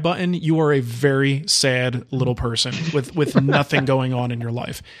unsubscribe button, you are a very sad little person with nothing going on in your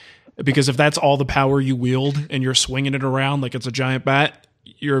life. Because if that's all the power you wield and you're swinging it around like it's a giant bat,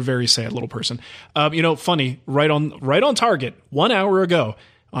 you're a very sad little person. Funny, right on target, 1 hour ago,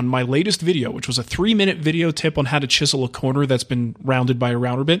 on my latest video, which was a 3-minute video tip on how to chisel a corner that's been rounded by a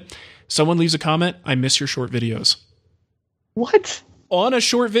rounder bit, someone leaves a comment, I miss your short videos. What? On a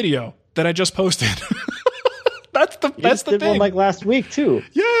short video that I just posted. That's the thing. One like last week too.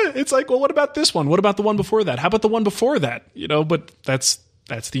 Yeah, it's like, well, what about this one? What about the one before that? How about the one before that? But that's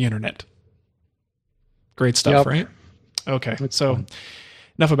the internet. Great stuff, right? Okay, so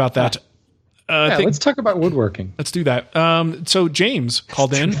enough about that. Let's talk about woodworking. Let's do that. So James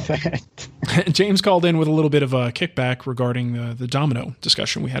called in. James called in with a little bit of a kickback regarding the domino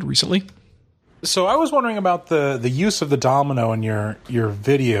discussion we had recently. So I was wondering about the use of the domino in your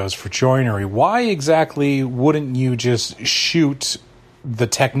videos for joinery. Why exactly wouldn't you just shoot the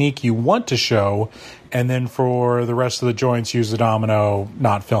technique you want to show, and then for the rest of the joints use the domino,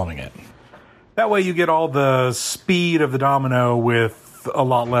 not filming it? That way you get all the speed of the domino with a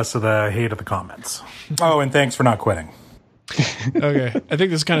lot less of the hate of the comments. Oh, and thanks for not quitting. Okay. I think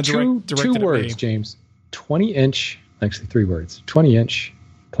this is kind of directed two at words, me. James. 20-inch, actually 3 words. 20-inch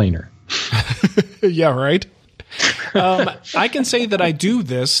planer. Yeah, right? I can say that I do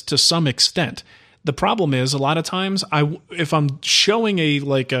this to some extent. The problem is a lot of times if I'm showing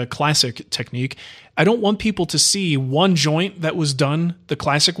a classic technique, I don't want people to see one joint that was done the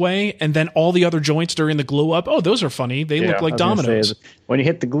classic way and then all the other joints during the glue up. Oh, those are funny. They look like dominoes. When you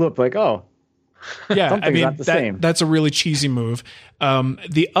hit the glue up, like, oh, yeah, I mean, not the same. That's a really cheesy move.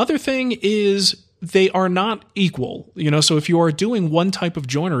 The other thing is they are not equal. So if you are doing one type of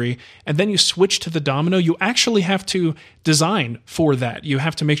joinery and then you switch to the domino, you actually have to design for that. You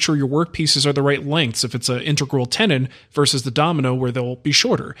have to make sure your work pieces are the right lengths if it's an integral tenon versus the domino where they'll be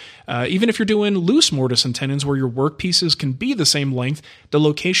shorter. Even if you're doing loose mortise and tenons where your work pieces can be the same length, the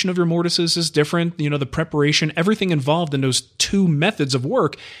location of your mortises is different. The preparation, everything involved in those two methods of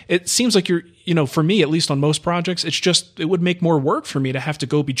work, it seems like for me, at least on most projects, it would make more work for me to have to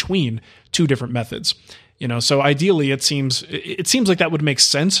go between two different methods. So ideally it seems like that would make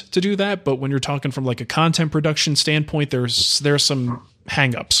sense to do that. But when you're talking from like a content production standpoint, there's some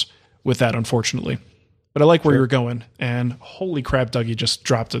hangups with that, unfortunately. But I like where you're going. And holy crap, Dougie just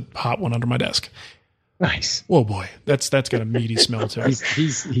dropped a hot one under my desk. Nice. Oh boy, that's got a meaty smell to it.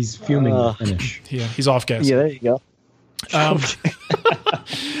 He's fuming the finish. Yeah, he's off gas. Yeah, there you go.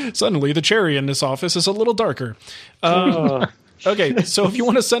 Suddenly, the cherry in this office is a little darker. Okay, so if you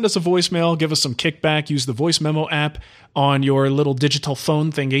want to send us a voicemail, give us some kickback, use the voice memo app on your little digital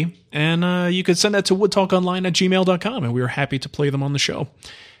phone thingy, and you could send that to woodtalkonline@gmail.com, and we are happy to play them on the show.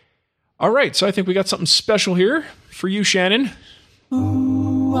 All right, so I think we got something special here for you, Shannon.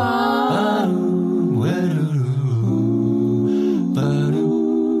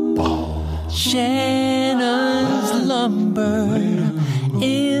 Shannon's Lumber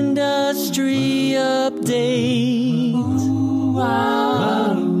Industry Update.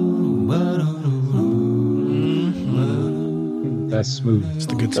 That's smooth. It's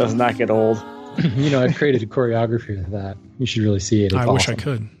the good Does stuff. not get old. I've created a choreography of that. You should really see it. It's I wish I awesome.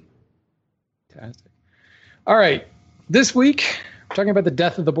 could. Fantastic. All right. This week, we're talking about the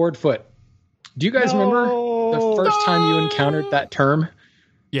death of the board foot. Do you guys remember the first time you encountered that term?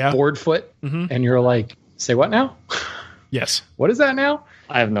 Yeah. Board foot? Mm-hmm. And you're like, say what now? Yes. What is that now?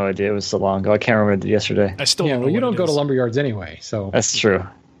 I have no idea. It was so long ago. I can't remember it yesterday. I still don't know you what don't it go to is. lumberyards anyway, so. That's true.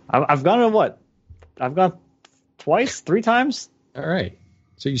 I've gone to what? I've gone twice, 3 times. All right.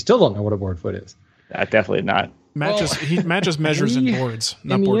 So you still don't know what a board foot is? Definitely not. Matt just measures in boards,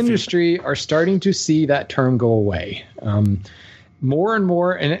 not in the board feet. industry are starting to see that term go away. More and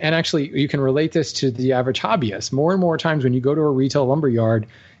more, and actually you can relate this to the average hobbyist. More and more times when you go to a retail lumber yard,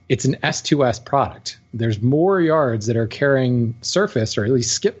 it's an S2S product. There's more yards that are carrying surface or at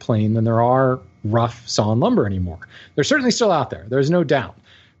least skip plane than there are rough sawn lumber anymore. They're certainly still out there. There's no doubt.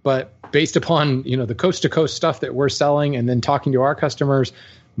 But based upon, the coast to coast stuff that we're selling and then talking to our customers,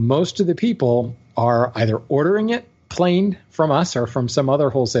 most of the people are either ordering it planed from us or from some other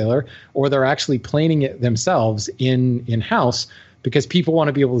wholesaler, or they're actually planing it themselves in-house because people want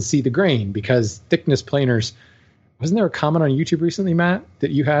to be able to see the grain, because thickness planers wasn't there a comment on YouTube recently, Matt,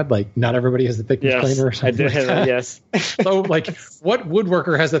 that you had, like, not everybody has a thickness planer or something? I did. Like that? Yes. So, like, what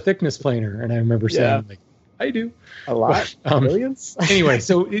woodworker has a thickness planer? And I remember saying, like, I do. A lot. Millions. Anyway,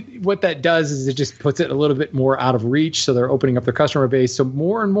 so what that does is it just puts it a little bit more out of reach. So they're opening up their customer base. So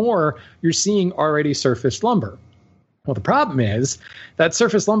more and more you're seeing already surfaced lumber. Well, the problem is that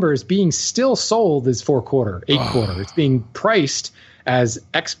surface lumber is being still sold as 4/4, 8/4. It's being priced as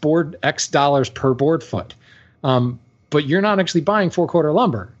X dollars per board foot. But you're not actually buying 4/4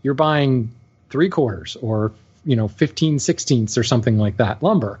 lumber. You're buying 3/4 or 15/16 or something like that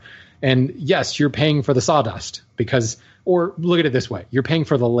lumber. And yes, you're paying for the sawdust or look at it this way, you're paying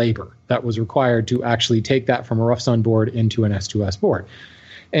for the labor that was required to actually take that from a rough sawn board into an S2S board.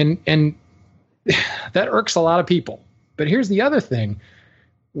 And that irks a lot of people. But here's the other thing.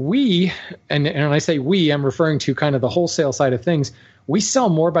 We, and when I say we, I'm referring to kind of the wholesale side of things. We sell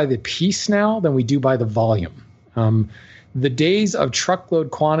more by the piece now than we do by the volume. The days of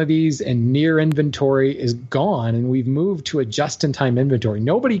truckload quantities and near inventory is gone, and we've moved to a just-in-time inventory.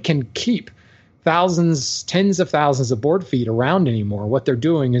 Nobody can keep thousands, tens of thousands of board feet around anymore. What they're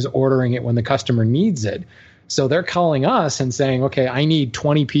doing is ordering it when the customer needs it. So they're calling us and saying, okay, I need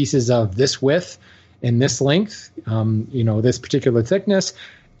 20 pieces of this width and this length, this particular thickness.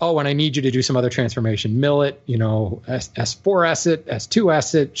 Oh, and I need you to do some other transformation. Mill it, S4S it,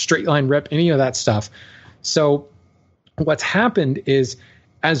 S2S it, straight line rip, any of that stuff. So what's happened is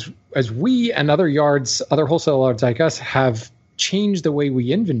as we and other wholesale yards like us have changed the way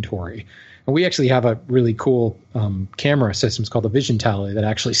we inventory, and we actually have a really cool camera system called the Vision Tally that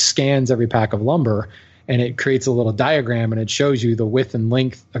actually scans every pack of lumber, and it creates a little diagram and it shows you the width and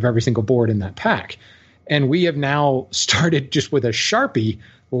length of every single board in that pack. And we have now started just with a Sharpie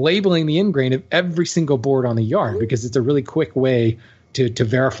labeling the end grain of every single board on the yard because it's a really quick way to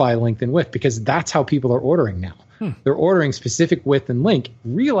verify length and width, because that's how people are ordering now. They're ordering specific width and length,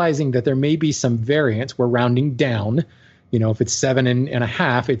 realizing that there may be some variance. We're rounding down. If it's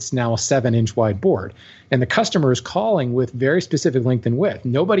 7.5, it's now a 7-inch wide board. And the customer is calling with very specific length and width.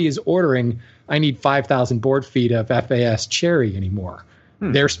 Nobody is ordering, I need 5,000 board feet of FAS cherry anymore.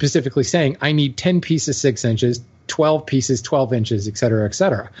 They're specifically saying, I need 10 pieces 6 inches, 12 pieces 12 inches, et cetera, et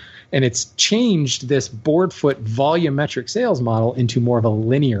cetera. And it's changed this board foot volumetric sales model into more of a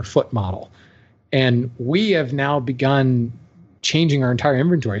linear foot model. And we have now begun changing our entire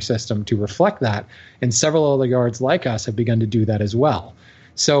inventory system to reflect that. And several other yards like us have begun to do that as well.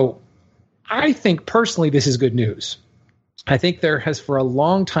 So I think personally, this is good news. I think there has for a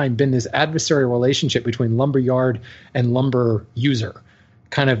long time been this adversarial relationship between lumberyard and lumber user.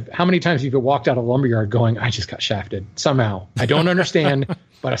 Kind of how many times have you walked out of a lumberyard going, I just got shafted somehow. I don't understand,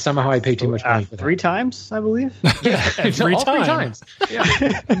 but somehow I pay too much money for that. 3 times, I believe. Yeah, three times.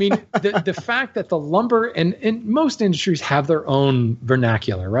 Yeah. I mean, the fact that the lumber and most industries have their own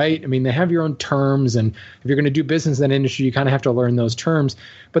vernacular, right? I mean, they have your own terms, and if you're going to do business in that industry, you kind of have to learn those terms.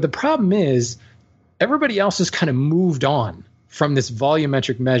 But the problem is everybody else has kind of moved on from this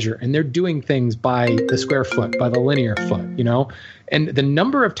volumetric measure, and they're doing things by the square foot, by the linear foot, And the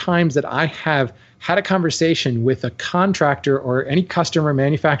number of times that I have had a conversation with a contractor or any customer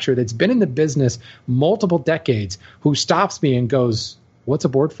manufacturer that's been in the business multiple decades who stops me and goes, what's a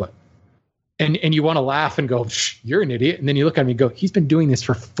board foot? And you want to laugh and go, you're an idiot. And then you look at me and go, he's been doing this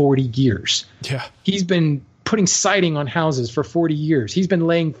for 40 years. Yeah. He's been putting siding on houses for 40 years. He's been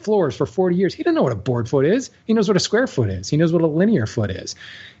laying floors for 40 years. He doesn't know what a board foot is. He knows what a square foot is. He knows what a linear foot is.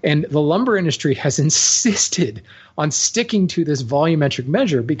 And the lumber industry has insisted on sticking to this volumetric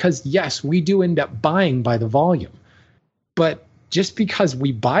measure because, yes, we do end up buying by the volume. But just because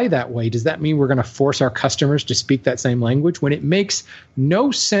we buy that way, does that mean we're going to force our customers to speak that same language when it makes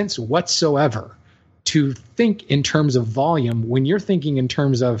no sense whatsoever to think in terms of volume when you're thinking in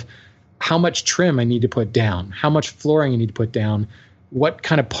terms of how much trim I need to put down, how much flooring I need to put down, what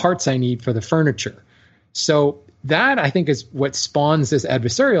kind of parts I need for the furniture. So that, I think, is what spawns this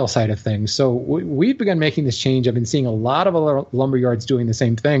adversarial side of things. So we've begun making this change. I've been seeing a lot of other lumber yards doing the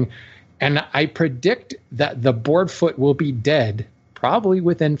same thing. And I predict that the board foot will be dead probably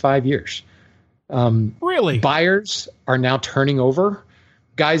within 5 years. Really? Buyers are now turning over.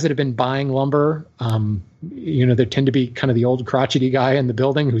 Guys that have been buying lumber, there tend to be kind of the old crotchety guy in the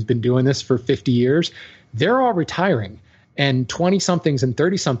building who's been doing this for 50 years. They're all retiring, and 20-somethings and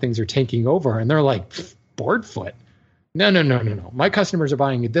 30-somethings are taking over, and they're like, board foot? No. My customers are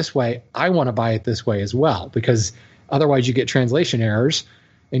buying it this way. I want to buy it this way as well, because otherwise you get translation errors,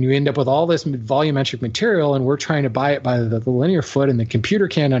 and you end up with all this volumetric material, and we're trying to buy it by the linear foot, and the computer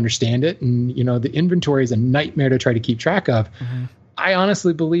can't understand it, and the inventory is a nightmare to try to keep track of. Mm-hmm. I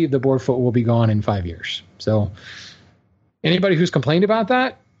honestly believe the board foot will be gone in 5 years. So Anybody who's complained about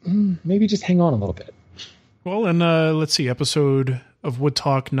that, maybe just hang on a little bit. Well, and let's see, episode of Wood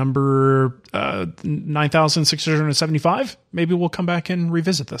Talk number 9,675. Maybe we'll come back and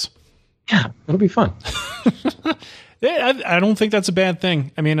revisit this. Yeah, it'll be fun. Yeah, I don't think that's a bad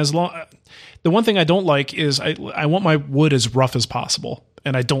thing. I mean, the one thing I don't like is I want my wood as rough as possible,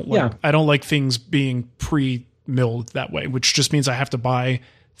 and I don't like things being pre-milled that way, which just means I have to buy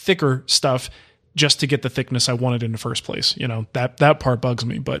thicker stuff just to get the thickness I wanted in the first place. You know, that part bugs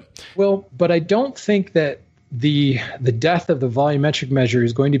me. But I don't think that the death of the volumetric measure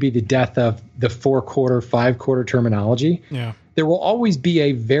is going to be the death of the 4/4, 5/4 terminology. Yeah, there will always be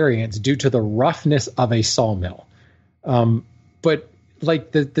a variance due to the roughness of a sawmill. But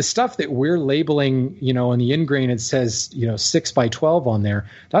like the stuff that we're labeling, you know, in the end grain, it says, you know, 6x12 on there.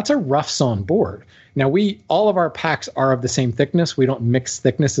 That's a rough sawn board. Now all of our packs are of the same thickness. We don't mix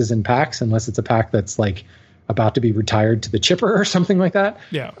thicknesses in packs unless it's a pack that's like about to be retired to the chipper or something like that.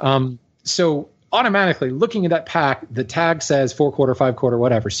 Yeah. So automatically looking at that pack, the tag says 4/4, 5/4,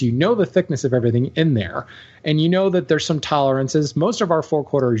 whatever. So you know the thickness of everything in there, and you know that there's some tolerances. Most of our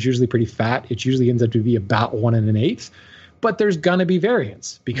 4/4 is usually pretty fat. It usually ends up to be about 1 1/8, but there's gonna be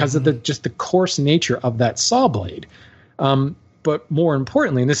variance because of the coarse nature of that saw blade. But more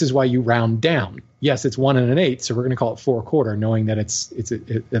importantly, and this is why you round down. Yes, it's 1 1/8, so we're going to call it 4/4, knowing that it's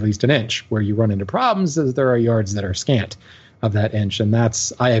at least an inch. Where you run into problems is there are yards that are scant of that inch, and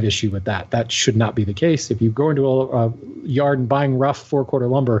I have issue with that. That should not be the case. If you go into a yard and buying rough 4/4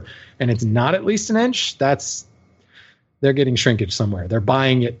 lumber and it's not at least an inch, they're getting shrinkage somewhere. They're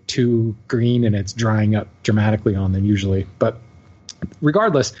buying it too green and it's drying up dramatically on them usually. But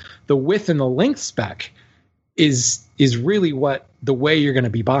regardless, the width and the length spec is really the way you're going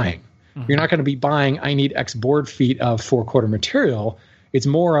to be buying. Mm-hmm. You're not going to be buying, I need X board feet of 4/4 material. It's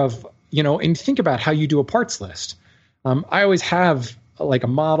more of, you know, and think about how you do a parts list. I always have like a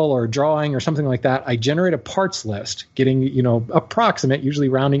model or a drawing or something like that. I generate a parts list, getting, you know, approximate, usually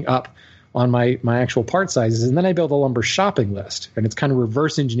rounding up on my actual part sizes. And then I build a lumber shopping list, and it's kind of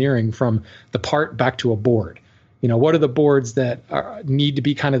reverse engineering from the part back to a board. You know, what are the boards that need to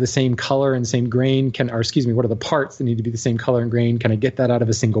be kind of the same color and same grain? What are the parts that need to be the same color and grain? Can I get that out of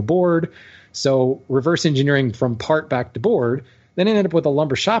a single board? So reverse engineering from part back to board. Then I ended up with a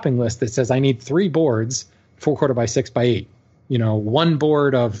lumber shopping list that says I need 3 boards, 4/4 by 6 by 8. You know, 1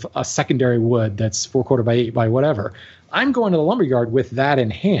 board of a secondary wood that's 4/4 by 8 by whatever. I'm going to the lumber yard with that in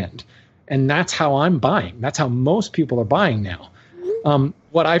hand, and that's how I'm buying. That's how most people are buying now.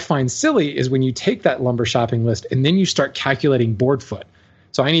 What I find silly is when you take that lumber shopping list and then you start calculating board foot.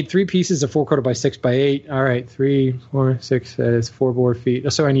 So I need 3 pieces of 4/4 by 6 by 8. All right, 3, 4, 6, that is 4 board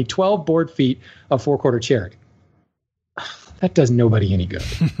feet. So I need 12 board feet of 4/4 cherry. That does nobody any good.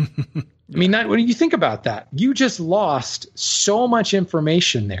 I mean, when you think about that, you just lost so much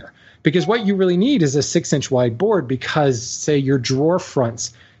information there, because what you really need is a 6-inch wide board, because say your drawer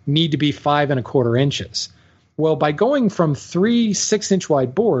fronts need to be 5 1/4 inches. Well, by going from 3 6-inch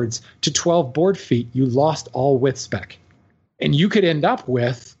wide boards to 12 board feet, you lost all width spec, and you could end up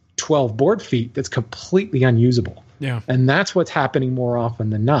with 12 board feet that's completely unusable. Yeah. And that's what's happening more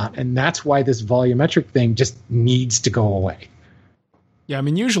often than not. And that's why this volumetric thing just needs to go away. Yeah, I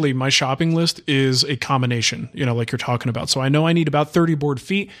mean, usually my shopping list is a combination, you know, like you're talking about. So I know I need about 30 board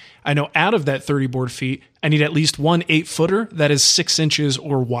feet. I know out of that 30 board feet, I need at least one 8-footer that is 6 inches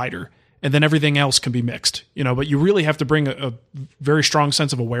or wider. And then everything else can be mixed, you know, but you really have to bring a very strong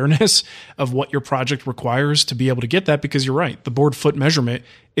sense of awareness of what your project requires to be able to get that, because you're right. The board foot measurement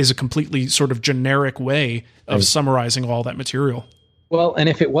is a completely sort of generic way of summarizing all that material. Well, and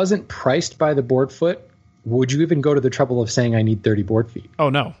if it wasn't priced by the board foot, would you even go to the trouble of saying I need 30 board feet?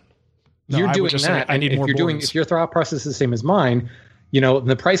 Oh, no. You're doing that. I need more boards. If your thought process is the same as mine, you know,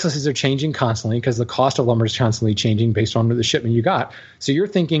 the price lists are changing constantly because the cost of lumber is constantly changing based on the shipment you got. So you're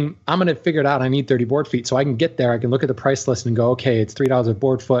thinking, I'm going to figure it out. I need 30 board feet. So I can get there. I can look at the price list and go, okay, it's $3 a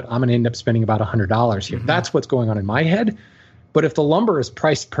board foot. I'm going to end up spending about $100 here. Mm-hmm. That's what's going on in my head. But if the lumber is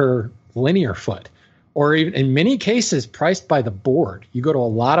priced per linear foot, or even in many cases priced by the board, you go to a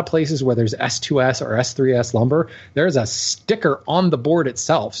lot of places where there's S2S or S3S lumber, there's a sticker on the board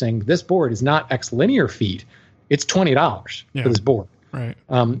itself saying this board is not X linear feet. It's $20 for this board. Right.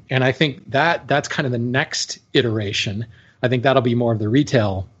 And I think that's kind of the next iteration. I think that'll be more of the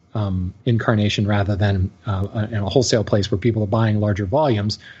retail incarnation rather than in a wholesale place where people are buying larger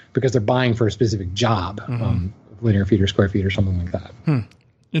volumes because they're buying for a specific job, linear feet or square feet or something like that.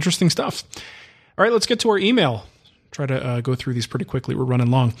 Interesting stuff. All right, let's get to our email. Try to go through these pretty quickly. We're running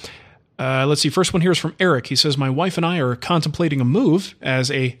long. Let's see. First one here is from Eric. He says, my wife and I are contemplating a move. As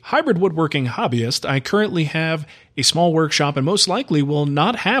a hybrid woodworking hobbyist, I currently have a small workshop and most likely will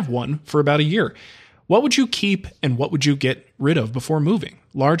not have one for about a year. What would you keep and what would you get rid of before moving?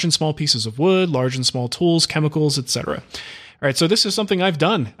 Large and small pieces of wood, large and small tools, chemicals, etc. All right, so this is something I've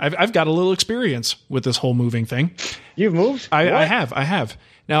done. I've got a little experience with this whole moving thing. You've moved? I have.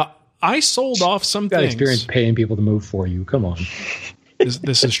 Now, I sold off some Got things. experience paying people to move for you. Come on.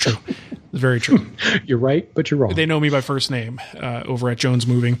 This is true. It's very true. You're right, but you're wrong. They know me by first name over at Jones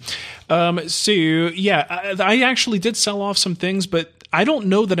Moving. So, yeah, I actually did sell off some things, but I don't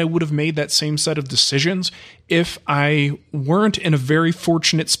know that I would have made that same set of decisions if I weren't in a very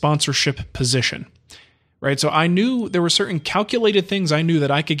fortunate sponsorship position. Right. So I knew there were certain calculated things I knew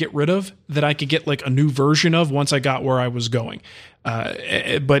that I could get rid of, that I could get like a new version of once I got where I was going.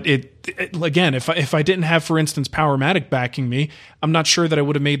 But again, if I didn't have, for instance, Powermatic backing me, I'm not sure that I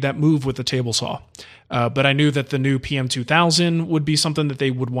would have made that move with the table saw. But I knew that the new PM2000 would be something that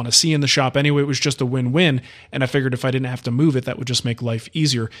they would want to see in the shop anyway. It was just a win-win. And I figured if I didn't have to move it, that would just make life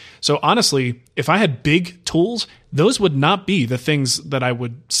easier. So honestly, if I had big tools, those would not be the things that I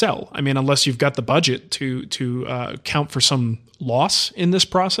would sell. I mean, unless you've got the budget to count for some loss in this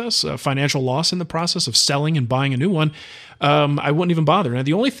process, financial loss in the process of selling and buying a new one, I wouldn't even bother. Now,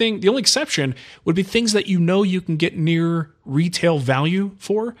 the only exception would be things that you can get near retail value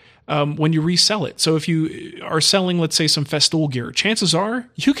for when you resell it. So if you are selling, let's say, some Festool gear, chances are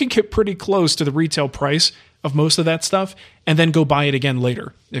you can get pretty close to the retail price of most of that stuff and then go buy it again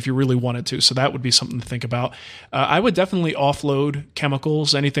later if you really wanted to. So that would be something to think about. I would definitely offload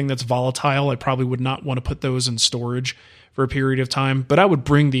chemicals, anything that's volatile. I probably would not want to put those in storage for a period of time, but I would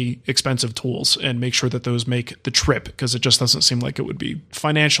bring the expensive tools and make sure that those make the trip, because it just doesn't seem like it would be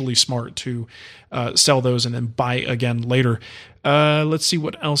financially smart to sell those and then buy again later. Let's see,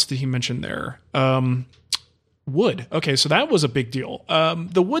 what else did he mention there? Wood. Okay, so that was a big deal.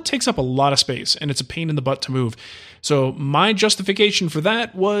 The wood takes up a lot of space and it's a pain in the butt to move. So my justification for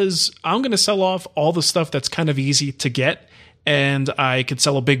that was I'm going to sell off all the stuff that's kind of easy to get, and I could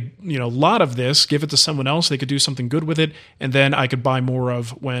sell a big, lot of this, give it to someone else. They could do something good with it. And then I could buy more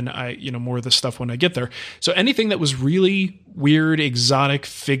of more of the stuff when I get there. So anything that was really weird, exotic,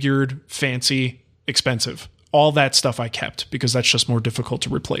 figured, fancy, expensive, all that stuff I kept because that's just more difficult to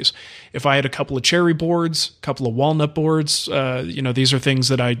replace. If I had a couple of cherry boards, a couple of walnut boards, these are things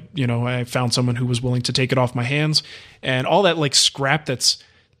that I found someone who was willing to take it off my hands, and all that like scrap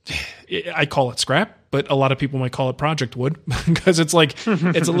I call it scrap, but a lot of people might call it project wood because it's like,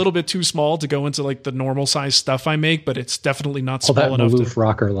 it's a little bit too small to go into like the normal size stuff I make, but it's definitely not small that enough. Maloof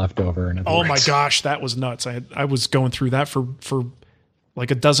rocker left over. Oh my gosh, that was nuts. I was going through that for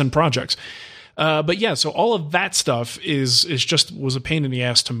like a dozen projects. But yeah, so all of that stuff was a pain in the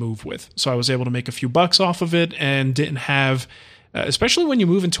ass to move with. So I was able to make a few bucks off of it and didn't have, especially when you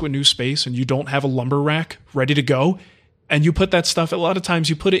move into a new space and you don't have a lumber rack ready to go. And you put that stuff, a lot of times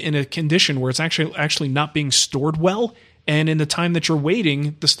you put it in a condition where it's actually not being stored well. And in the time that you're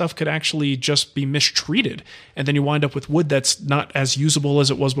waiting, the stuff could actually just be mistreated. And then you wind up with wood that's not as usable as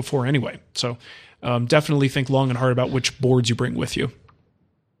it was before anyway. So definitely think long and hard about which boards you bring with you.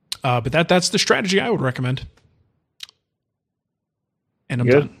 But that's the strategy I would recommend. And I'm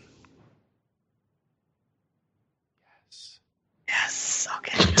done. Yes.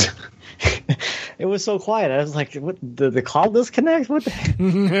 Okay. It was so quiet. I was like, "What? The call disconnect? What the heck?"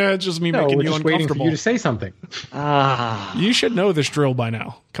 Yeah, it's just me making you uncomfortable. Waiting for you to say something. You should know this drill by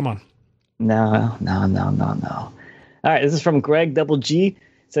now. Come on. No. All right, this is from Greg Double G.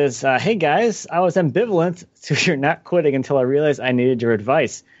 It says, "Hey guys, I was ambivalent to your not quitting until I realized I needed your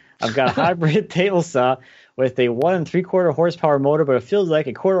advice. I've got a hybrid table saw with a 1 3/4 horsepower motor, but it feels like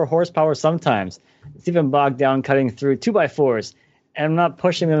a 1/4 horsepower sometimes. It's even bogged down cutting through 2x4s. And I'm not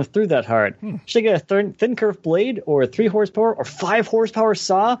pushing them through that hard. Should I get a thin curve blade or a 3 horsepower or 5 horsepower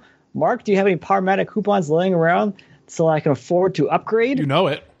saw? Mark, do you have any Powermatic coupons laying around so I can afford to upgrade?" You know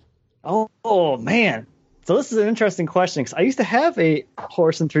it. Oh man. So this is an interesting question because I used to have a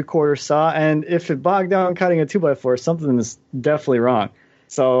 1 3/4 saw, and if it bogged down cutting a 2x4, something is definitely wrong.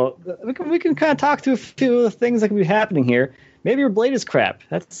 So we can kind of talk to a few of the things that can be happening here. Maybe your blade is crap.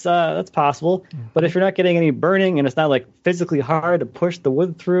 That's possible. But if you're not getting any burning and it's not like physically hard to push the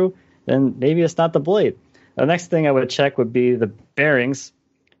wood through, then maybe it's not the blade. The next thing I would check would be the bearings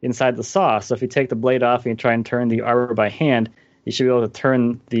inside the saw. So if you take the blade off and you try and turn the arbor by hand, you should be able to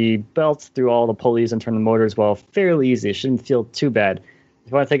turn the belt through all the pulleys and turn the motor as well fairly easy. It shouldn't feel too bad.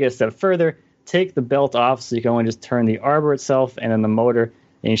 If you want to take it a step further, take the belt off so you can only just turn the arbor itself and then the motor,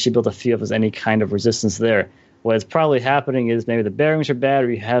 and you should be able to feel if there's any kind of resistance there. What's probably happening is maybe the bearings are bad,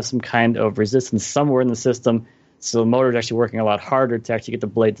 or you have some kind of resistance somewhere in the system, so the motor is actually working a lot harder to actually get the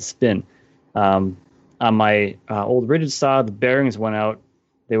blade to spin. On my old rigid saw, the bearings went out.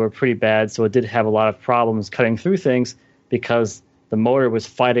 They were pretty bad, so it did have a lot of problems cutting through things because the motor was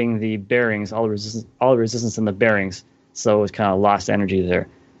fighting the bearings, all the resistance in the bearings, so it was kind of lost energy there.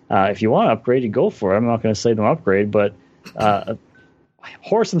 If you want to upgrade, you go for it. I'm not going to say don't upgrade, but a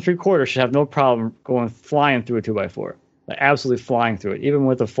horse and 3/4 should have no problem going flying through a 2x4. Like, absolutely flying through it. Even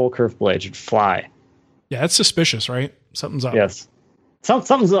with a full curve blade, should fly. Yeah, it's suspicious, right? Something's up. Yes.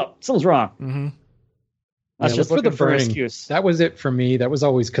 Something's up. Something's wrong. Mm-hmm. That's just for the for an burning. excuse. That was it for me. That was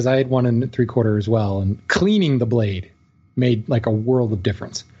always because I had 1 3/4 as well, and cleaning the blade made like a world of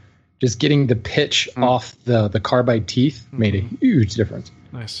difference. Just getting the pitch off the carbide teeth made a huge difference.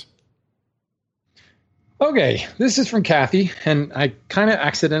 Nice. Okay, this is from Kathy, and I kind of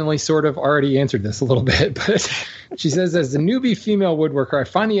accidentally sort of already answered this a little bit, but she says, as a newbie female woodworker, I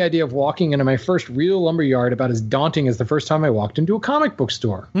find the idea of walking into my first real lumber yard about as daunting as the first time I walked into a comic book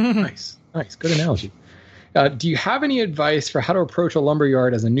store. Nice. Good analogy. Do you have any advice for how to approach a lumber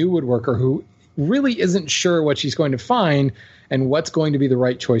yard as a new woodworker who really isn't sure what she's going to find and what's going to be the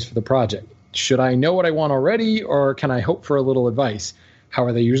right choice for the project? Should I know what I want already, or can I hope for a little advice? How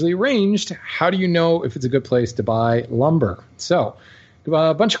are they usually arranged? How do you know if it's a good place to buy lumber? So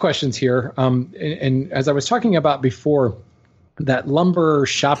a bunch of questions here. And as I was talking about before, that lumber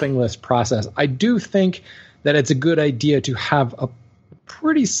shopping list process, I do think that it's a good idea to have a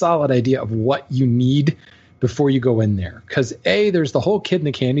pretty solid idea of what you need before you go in there. Because there's the whole kid in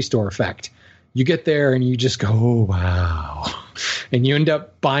the candy store effect. You get there and you just go, oh, wow. And you end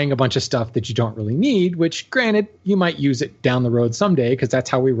up buying a bunch of stuff that you don't really need, which granted, you might use it down the road someday because that's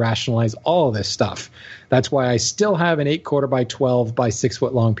how we rationalize all of this stuff. That's why I still have an 8/4 by 12 by 6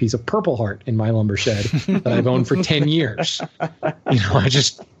 foot long piece of Purple Heart in my lumber shed that I've owned for 10 years. I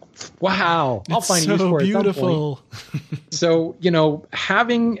just, wow, I'll find use for it at some point. So,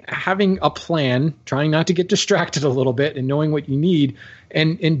 having a plan, trying not to get distracted a little bit and knowing what you need,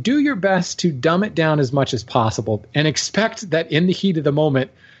 and do your best to dumb it down as much as possible and expect that in the heat of the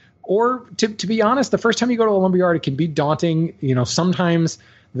moment, or to be honest, the first time you go to a lumberyard, it can be daunting. Sometimes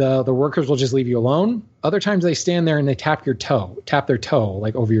the workers will just leave you alone. Other times they stand there and they tap their toe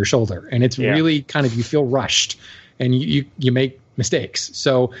like over your shoulder. And it's really kind of, you feel rushed and you make mistakes.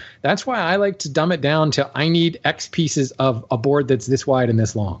 So that's why I like to dumb it down to, I need X pieces of a board that's this wide and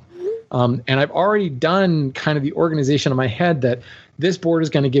this long. And I've already done kind of the organization in my head that this board is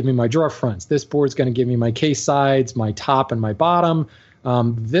going to give me my drawer fronts. This board is going to give me my case sides, my top and my bottom.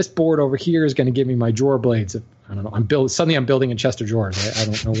 This board over here is going to give me my drawer blades. I don't know. I'm building a chest of drawers. I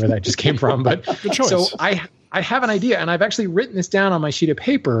don't know where that just came from, but good choice. So I have an idea, and I've actually written this down on my sheet of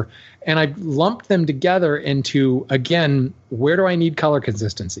paper, and I've lumped them together into, again, where do I need color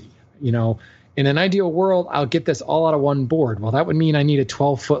consistency? In an ideal world, I'll get this all out of one board. Well, that would mean I need a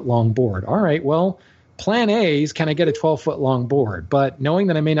 12-foot long board. All right, well, plan A is, can I get a 12-foot long board? But knowing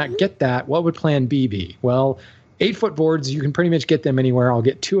that I may not get that, what would plan B be? Well, 8-foot boards, you can pretty much get them anywhere. I'll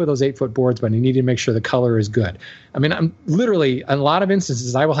get 2 of those 8-foot boards, but I need to make sure the color is good. I mean, I'm literally, in a lot of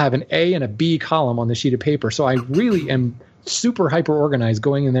instances, I will have an A and a B column on the sheet of paper. So I really am super hyper organized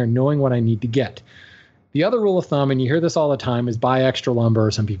going in there, knowing what I need to get. The other rule of thumb, and you hear this all the time, is buy extra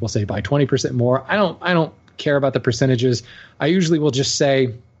lumber. Some people say buy 20% more. I don't care about the percentages. I usually will just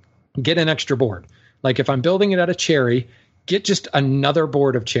say, get an extra board. Like if I'm building it out of cherry, get just another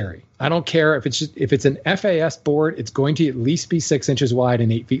board of cherry. I don't care if it's an FAS board, it's going to at least be 6 inches wide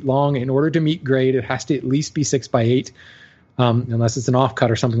and 8 feet long. In order to meet grade, it has to at least be 6 by 8, unless it's an offcut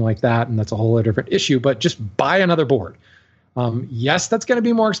or something like that, and that's a whole different issue. But just buy another board. Yes, that's going to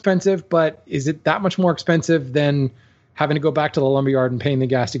be more expensive, but is it that much more expensive than having to go back to the lumberyard and paying the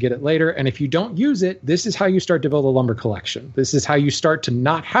gas to get it later? And if you don't use it, this is how you start to build a lumber collection. This is how you start to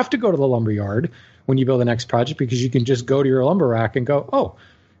not have to go to the lumberyard when you build the next project, because you can just go to your lumber rack and go, oh,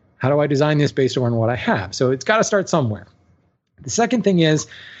 how do I design this based on what I have? So it's got to start somewhere. The second thing is,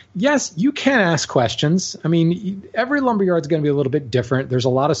 yes, you can ask questions. I mean, every lumberyard is going to be a little bit different. There's a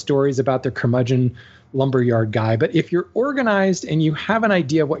lot of stories about their curmudgeon lumberyard guy. But if you're organized and you have an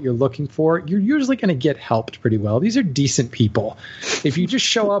idea of what you're looking for, you're usually going to get helped pretty well. These are decent people. If you just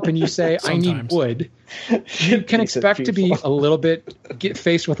show up and you say, I need wood, you can expect to be get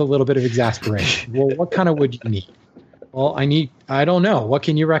faced with a little bit of exasperation. Well, what kind of wood do you need? Well, I don't know. What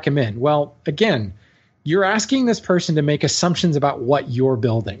can you recommend? Well, again, you're asking this person to make assumptions about what you're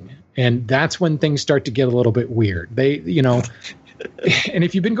building. And that's when things start to get a little bit weird. And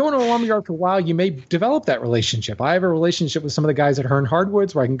if you've been going to a lumberyard for a while, you may develop that relationship. I have a relationship with some of the guys at Hearn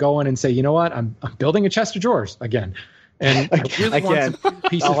Hardwoods where I can go in and say, you know what, I'm building a chest of drawers again. And I really want some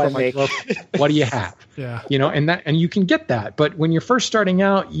pieces for my group. What do you have? Yeah. And you can get that. But when you're first starting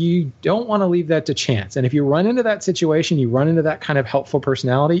out, you don't want to leave that to chance. And if you run into that situation, you run into that kind of helpful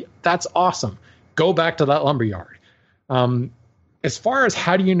personality, that's awesome. Go back to that lumberyard. As far as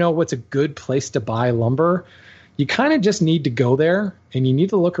how do you know what's a good place to buy lumber, you kind of just need to go there and you need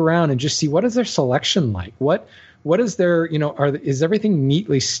to look around and just see what is their selection like. What is their, is everything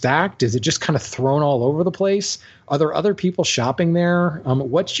neatly stacked? Is it just kind of thrown all over the place? Are there other people shopping there?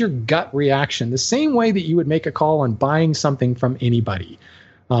 What's your gut reaction? The same way that you would make a call on buying something from anybody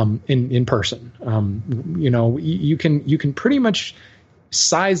in person. You can pretty much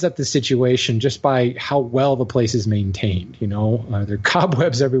size up the situation just by how well the place is maintained. There are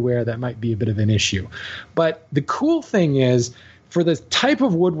cobwebs everywhere. That might be a bit of an issue. But the cool thing is, for the type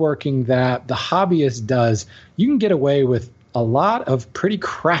of woodworking that the hobbyist does, you can get away with a lot of pretty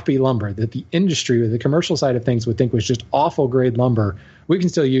crappy lumber that the industry or the commercial side of things would think was just awful grade lumber. We can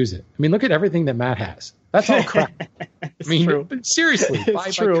still use it. I mean, look at everything that Matt has. That's all crap. True. Seriously,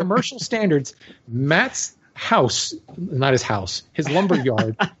 by commercial standards, Matt's house, not his house, his lumber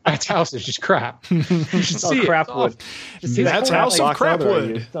yard, Matt's house is just crap. You should see crap it. wood. Matt's house of crap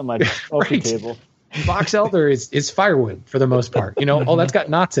wood. On my coffee table. Box elder is firewood for the most part. That's got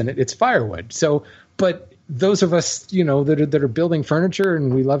knots in it. It's firewood. So, but those of us, that are building furniture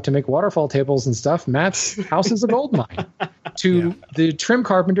and we love to make waterfall tables and stuff, Matt's house is a gold mine. To the trim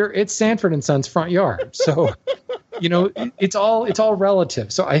carpenter, it's Sanford and Son's front yard. So, it's all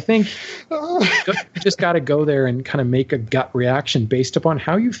relative. So I think you just got to go there and kind of make a gut reaction based upon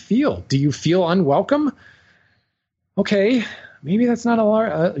how you feel. Do you feel unwelcome? Okay, maybe that's not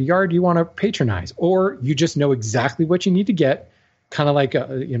a yard you want to patronize, or you just know exactly what you need to get. Kind of like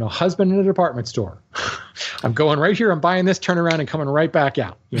a husband in a department store. I'm going right here. I'm buying this, turn around and coming right back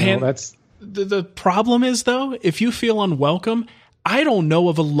out. That's the problem is, though, if you feel unwelcome, I don't know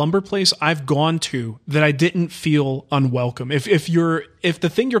of a lumber place I've gone to that I didn't feel unwelcome. If the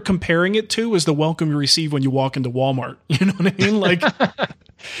thing you're comparing it to is the welcome you receive when you walk into Walmart, you know what I mean? Like,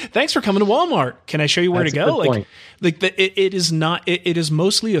 thanks for coming to Walmart. Can I show you where to go? It is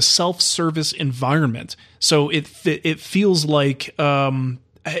mostly a self-service environment. So it feels like,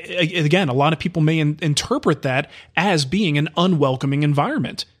 again, a lot of people may interpret that as being an unwelcoming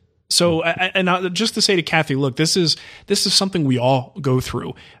environment. So, just to say to Kathy, look, this is something we all go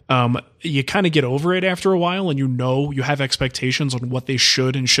through. You kind of get over it after a while, and you have expectations on what they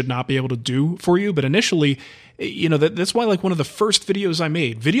should and should not be able to do for you. But initially, that's why, like, one of the first videos I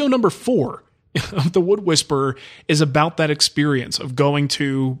made, video number 4 of the Wood Whisperer, is about that experience of going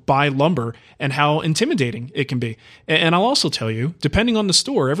to buy lumber and how intimidating it can be. And I'll also tell you, depending on the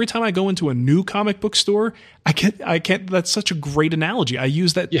store, every time I go into a new comic book store, I can't, that's such a great analogy. I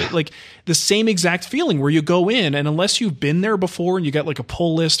use that, like the same exact feeling where you go in, and unless you've been there before and you got like a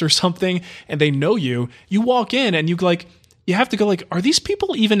pull list or something and they know you walk in and you have to go like, are these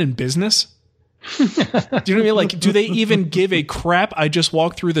people even in business? Do you know what I mean? Like, do they even give a crap? I just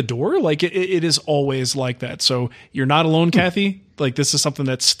walked through the door. Like, it is always like that. So you're not alone, Kathy. Like, this is something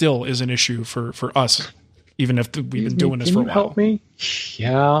that still is an issue for us, even if we've been doing this for a while. Help me?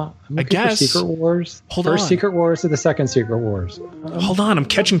 Yeah, I guess. Secret Wars. First Secret Wars to the second Secret Wars. Hold on, I'm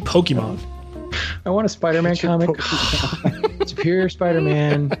catching Pokemon. I want a Spider-Man comic. Superior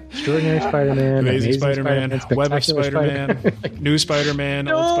Spider-Man, Extraordinary Spider-Man, Amazing Spider-Man, Web of Spider-Man, New Spider-Man,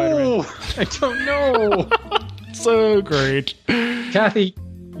 Old Spider-Man. I don't know. So great. Kathy,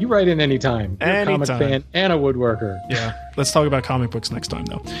 you write in anytime. You're a comic fan and a woodworker. Yeah. Let's talk about comic books next time,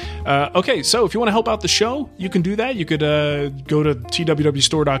 though. Okay, so if you want to help out the show, you can do that. You could go to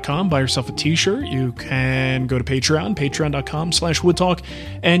twwstore.com, buy yourself a t-shirt. You can go to Patreon, patreon.com/woodtalk,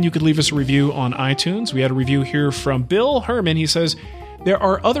 and you could leave us a review on iTunes. We had a review here from Bill Herman. He says, there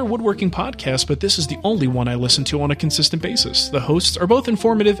are other woodworking podcasts, but this is the only one I listen to on a consistent basis. The hosts are both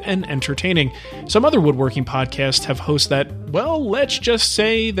informative and entertaining. Some other woodworking podcasts have hosts that, well, let's just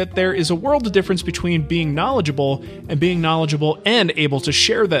say that there is a world of difference between being knowledgeable and able to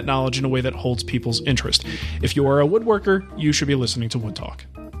share that knowledge in a way that holds people's interest. If you are a woodworker, you should be listening to Wood Talk.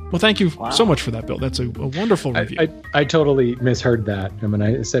 Well, thank you so much for that, Bill. That's a wonderful review. I totally misheard that. I mean,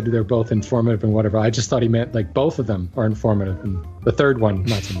 I said they're both informative and whatever. I just thought he meant like both of them are informative, and the third one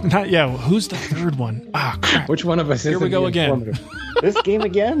not so much. Who's the third one? Ah, crap. Which one of us is Here we go again. This game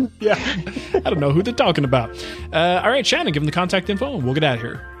again? Yeah. I don't know who they're talking about. All right, Shannon, give them the contact info and we'll get out of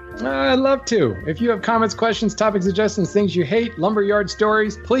here. I'd love to. If you have comments, questions, topic suggestions, things you hate, lumberyard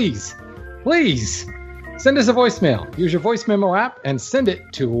stories, please Send us a voicemail. Use your voice memo app and send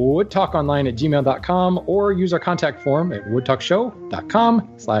it to woodtalkonline@gmail.com or use our contact form at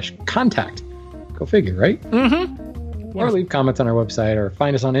woodtalkshow.com/contact. Go figure, right? Mm-hmm. Or leave comments on our website or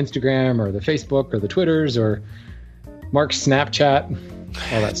find us on Instagram or the Facebook or the Twitters or Mark's Snapchat,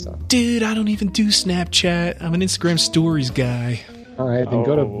 all that stuff. Dude, I don't even do Snapchat. I'm an Instagram stories guy. All right, then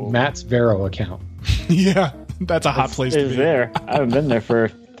go to Matt's Vero account. Yeah, that's a hot place to be. It's there. I haven't been there for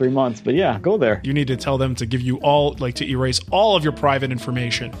 3 months, but yeah, go there. You need to tell them to give you all, like, to erase all of your private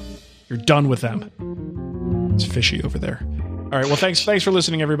information. You're done with them. It's fishy over there. All right, well, thanks for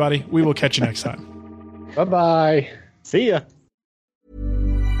listening, everybody. We will catch you next time. Bye-bye. See ya.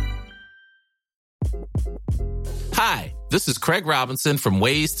 Hi, this is Craig Robinson from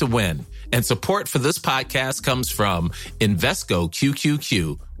Ways to Win, and support for this podcast comes from Invesco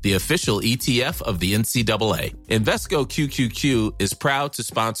QQQ, the official ETF of the NCAA. Invesco QQQ is proud to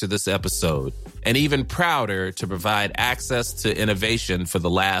sponsor this episode, and even prouder to provide access to innovation for the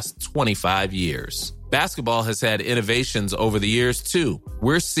last 25 years. Basketball has had innovations over the years, too.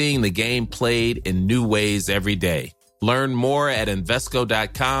 We're seeing the game played in new ways every day. Learn more at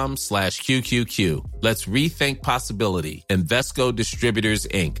Invesco.com/QQQ. Let's rethink possibility. Invesco Distributors,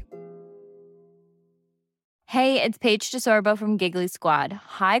 Inc. Hey, it's Paige DeSorbo from Giggly Squad.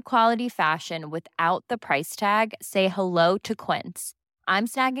 High quality fashion without the price tag. Say hello to Quince. I'm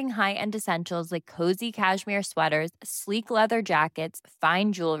snagging high-end essentials like cozy cashmere sweaters, sleek leather jackets,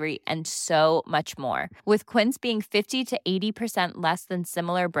 fine jewelry, and so much more. With Quince being 50 to 80% less than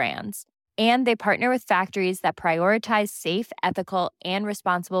similar brands. And they partner with factories that prioritize safe, ethical, and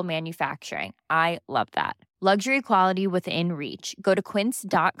responsible manufacturing. I love that. Luxury quality within reach. Go to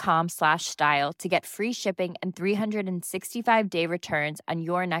quince.com/style to get free shipping and 365-day returns on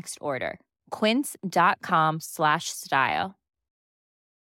your next order. Quince.com/style.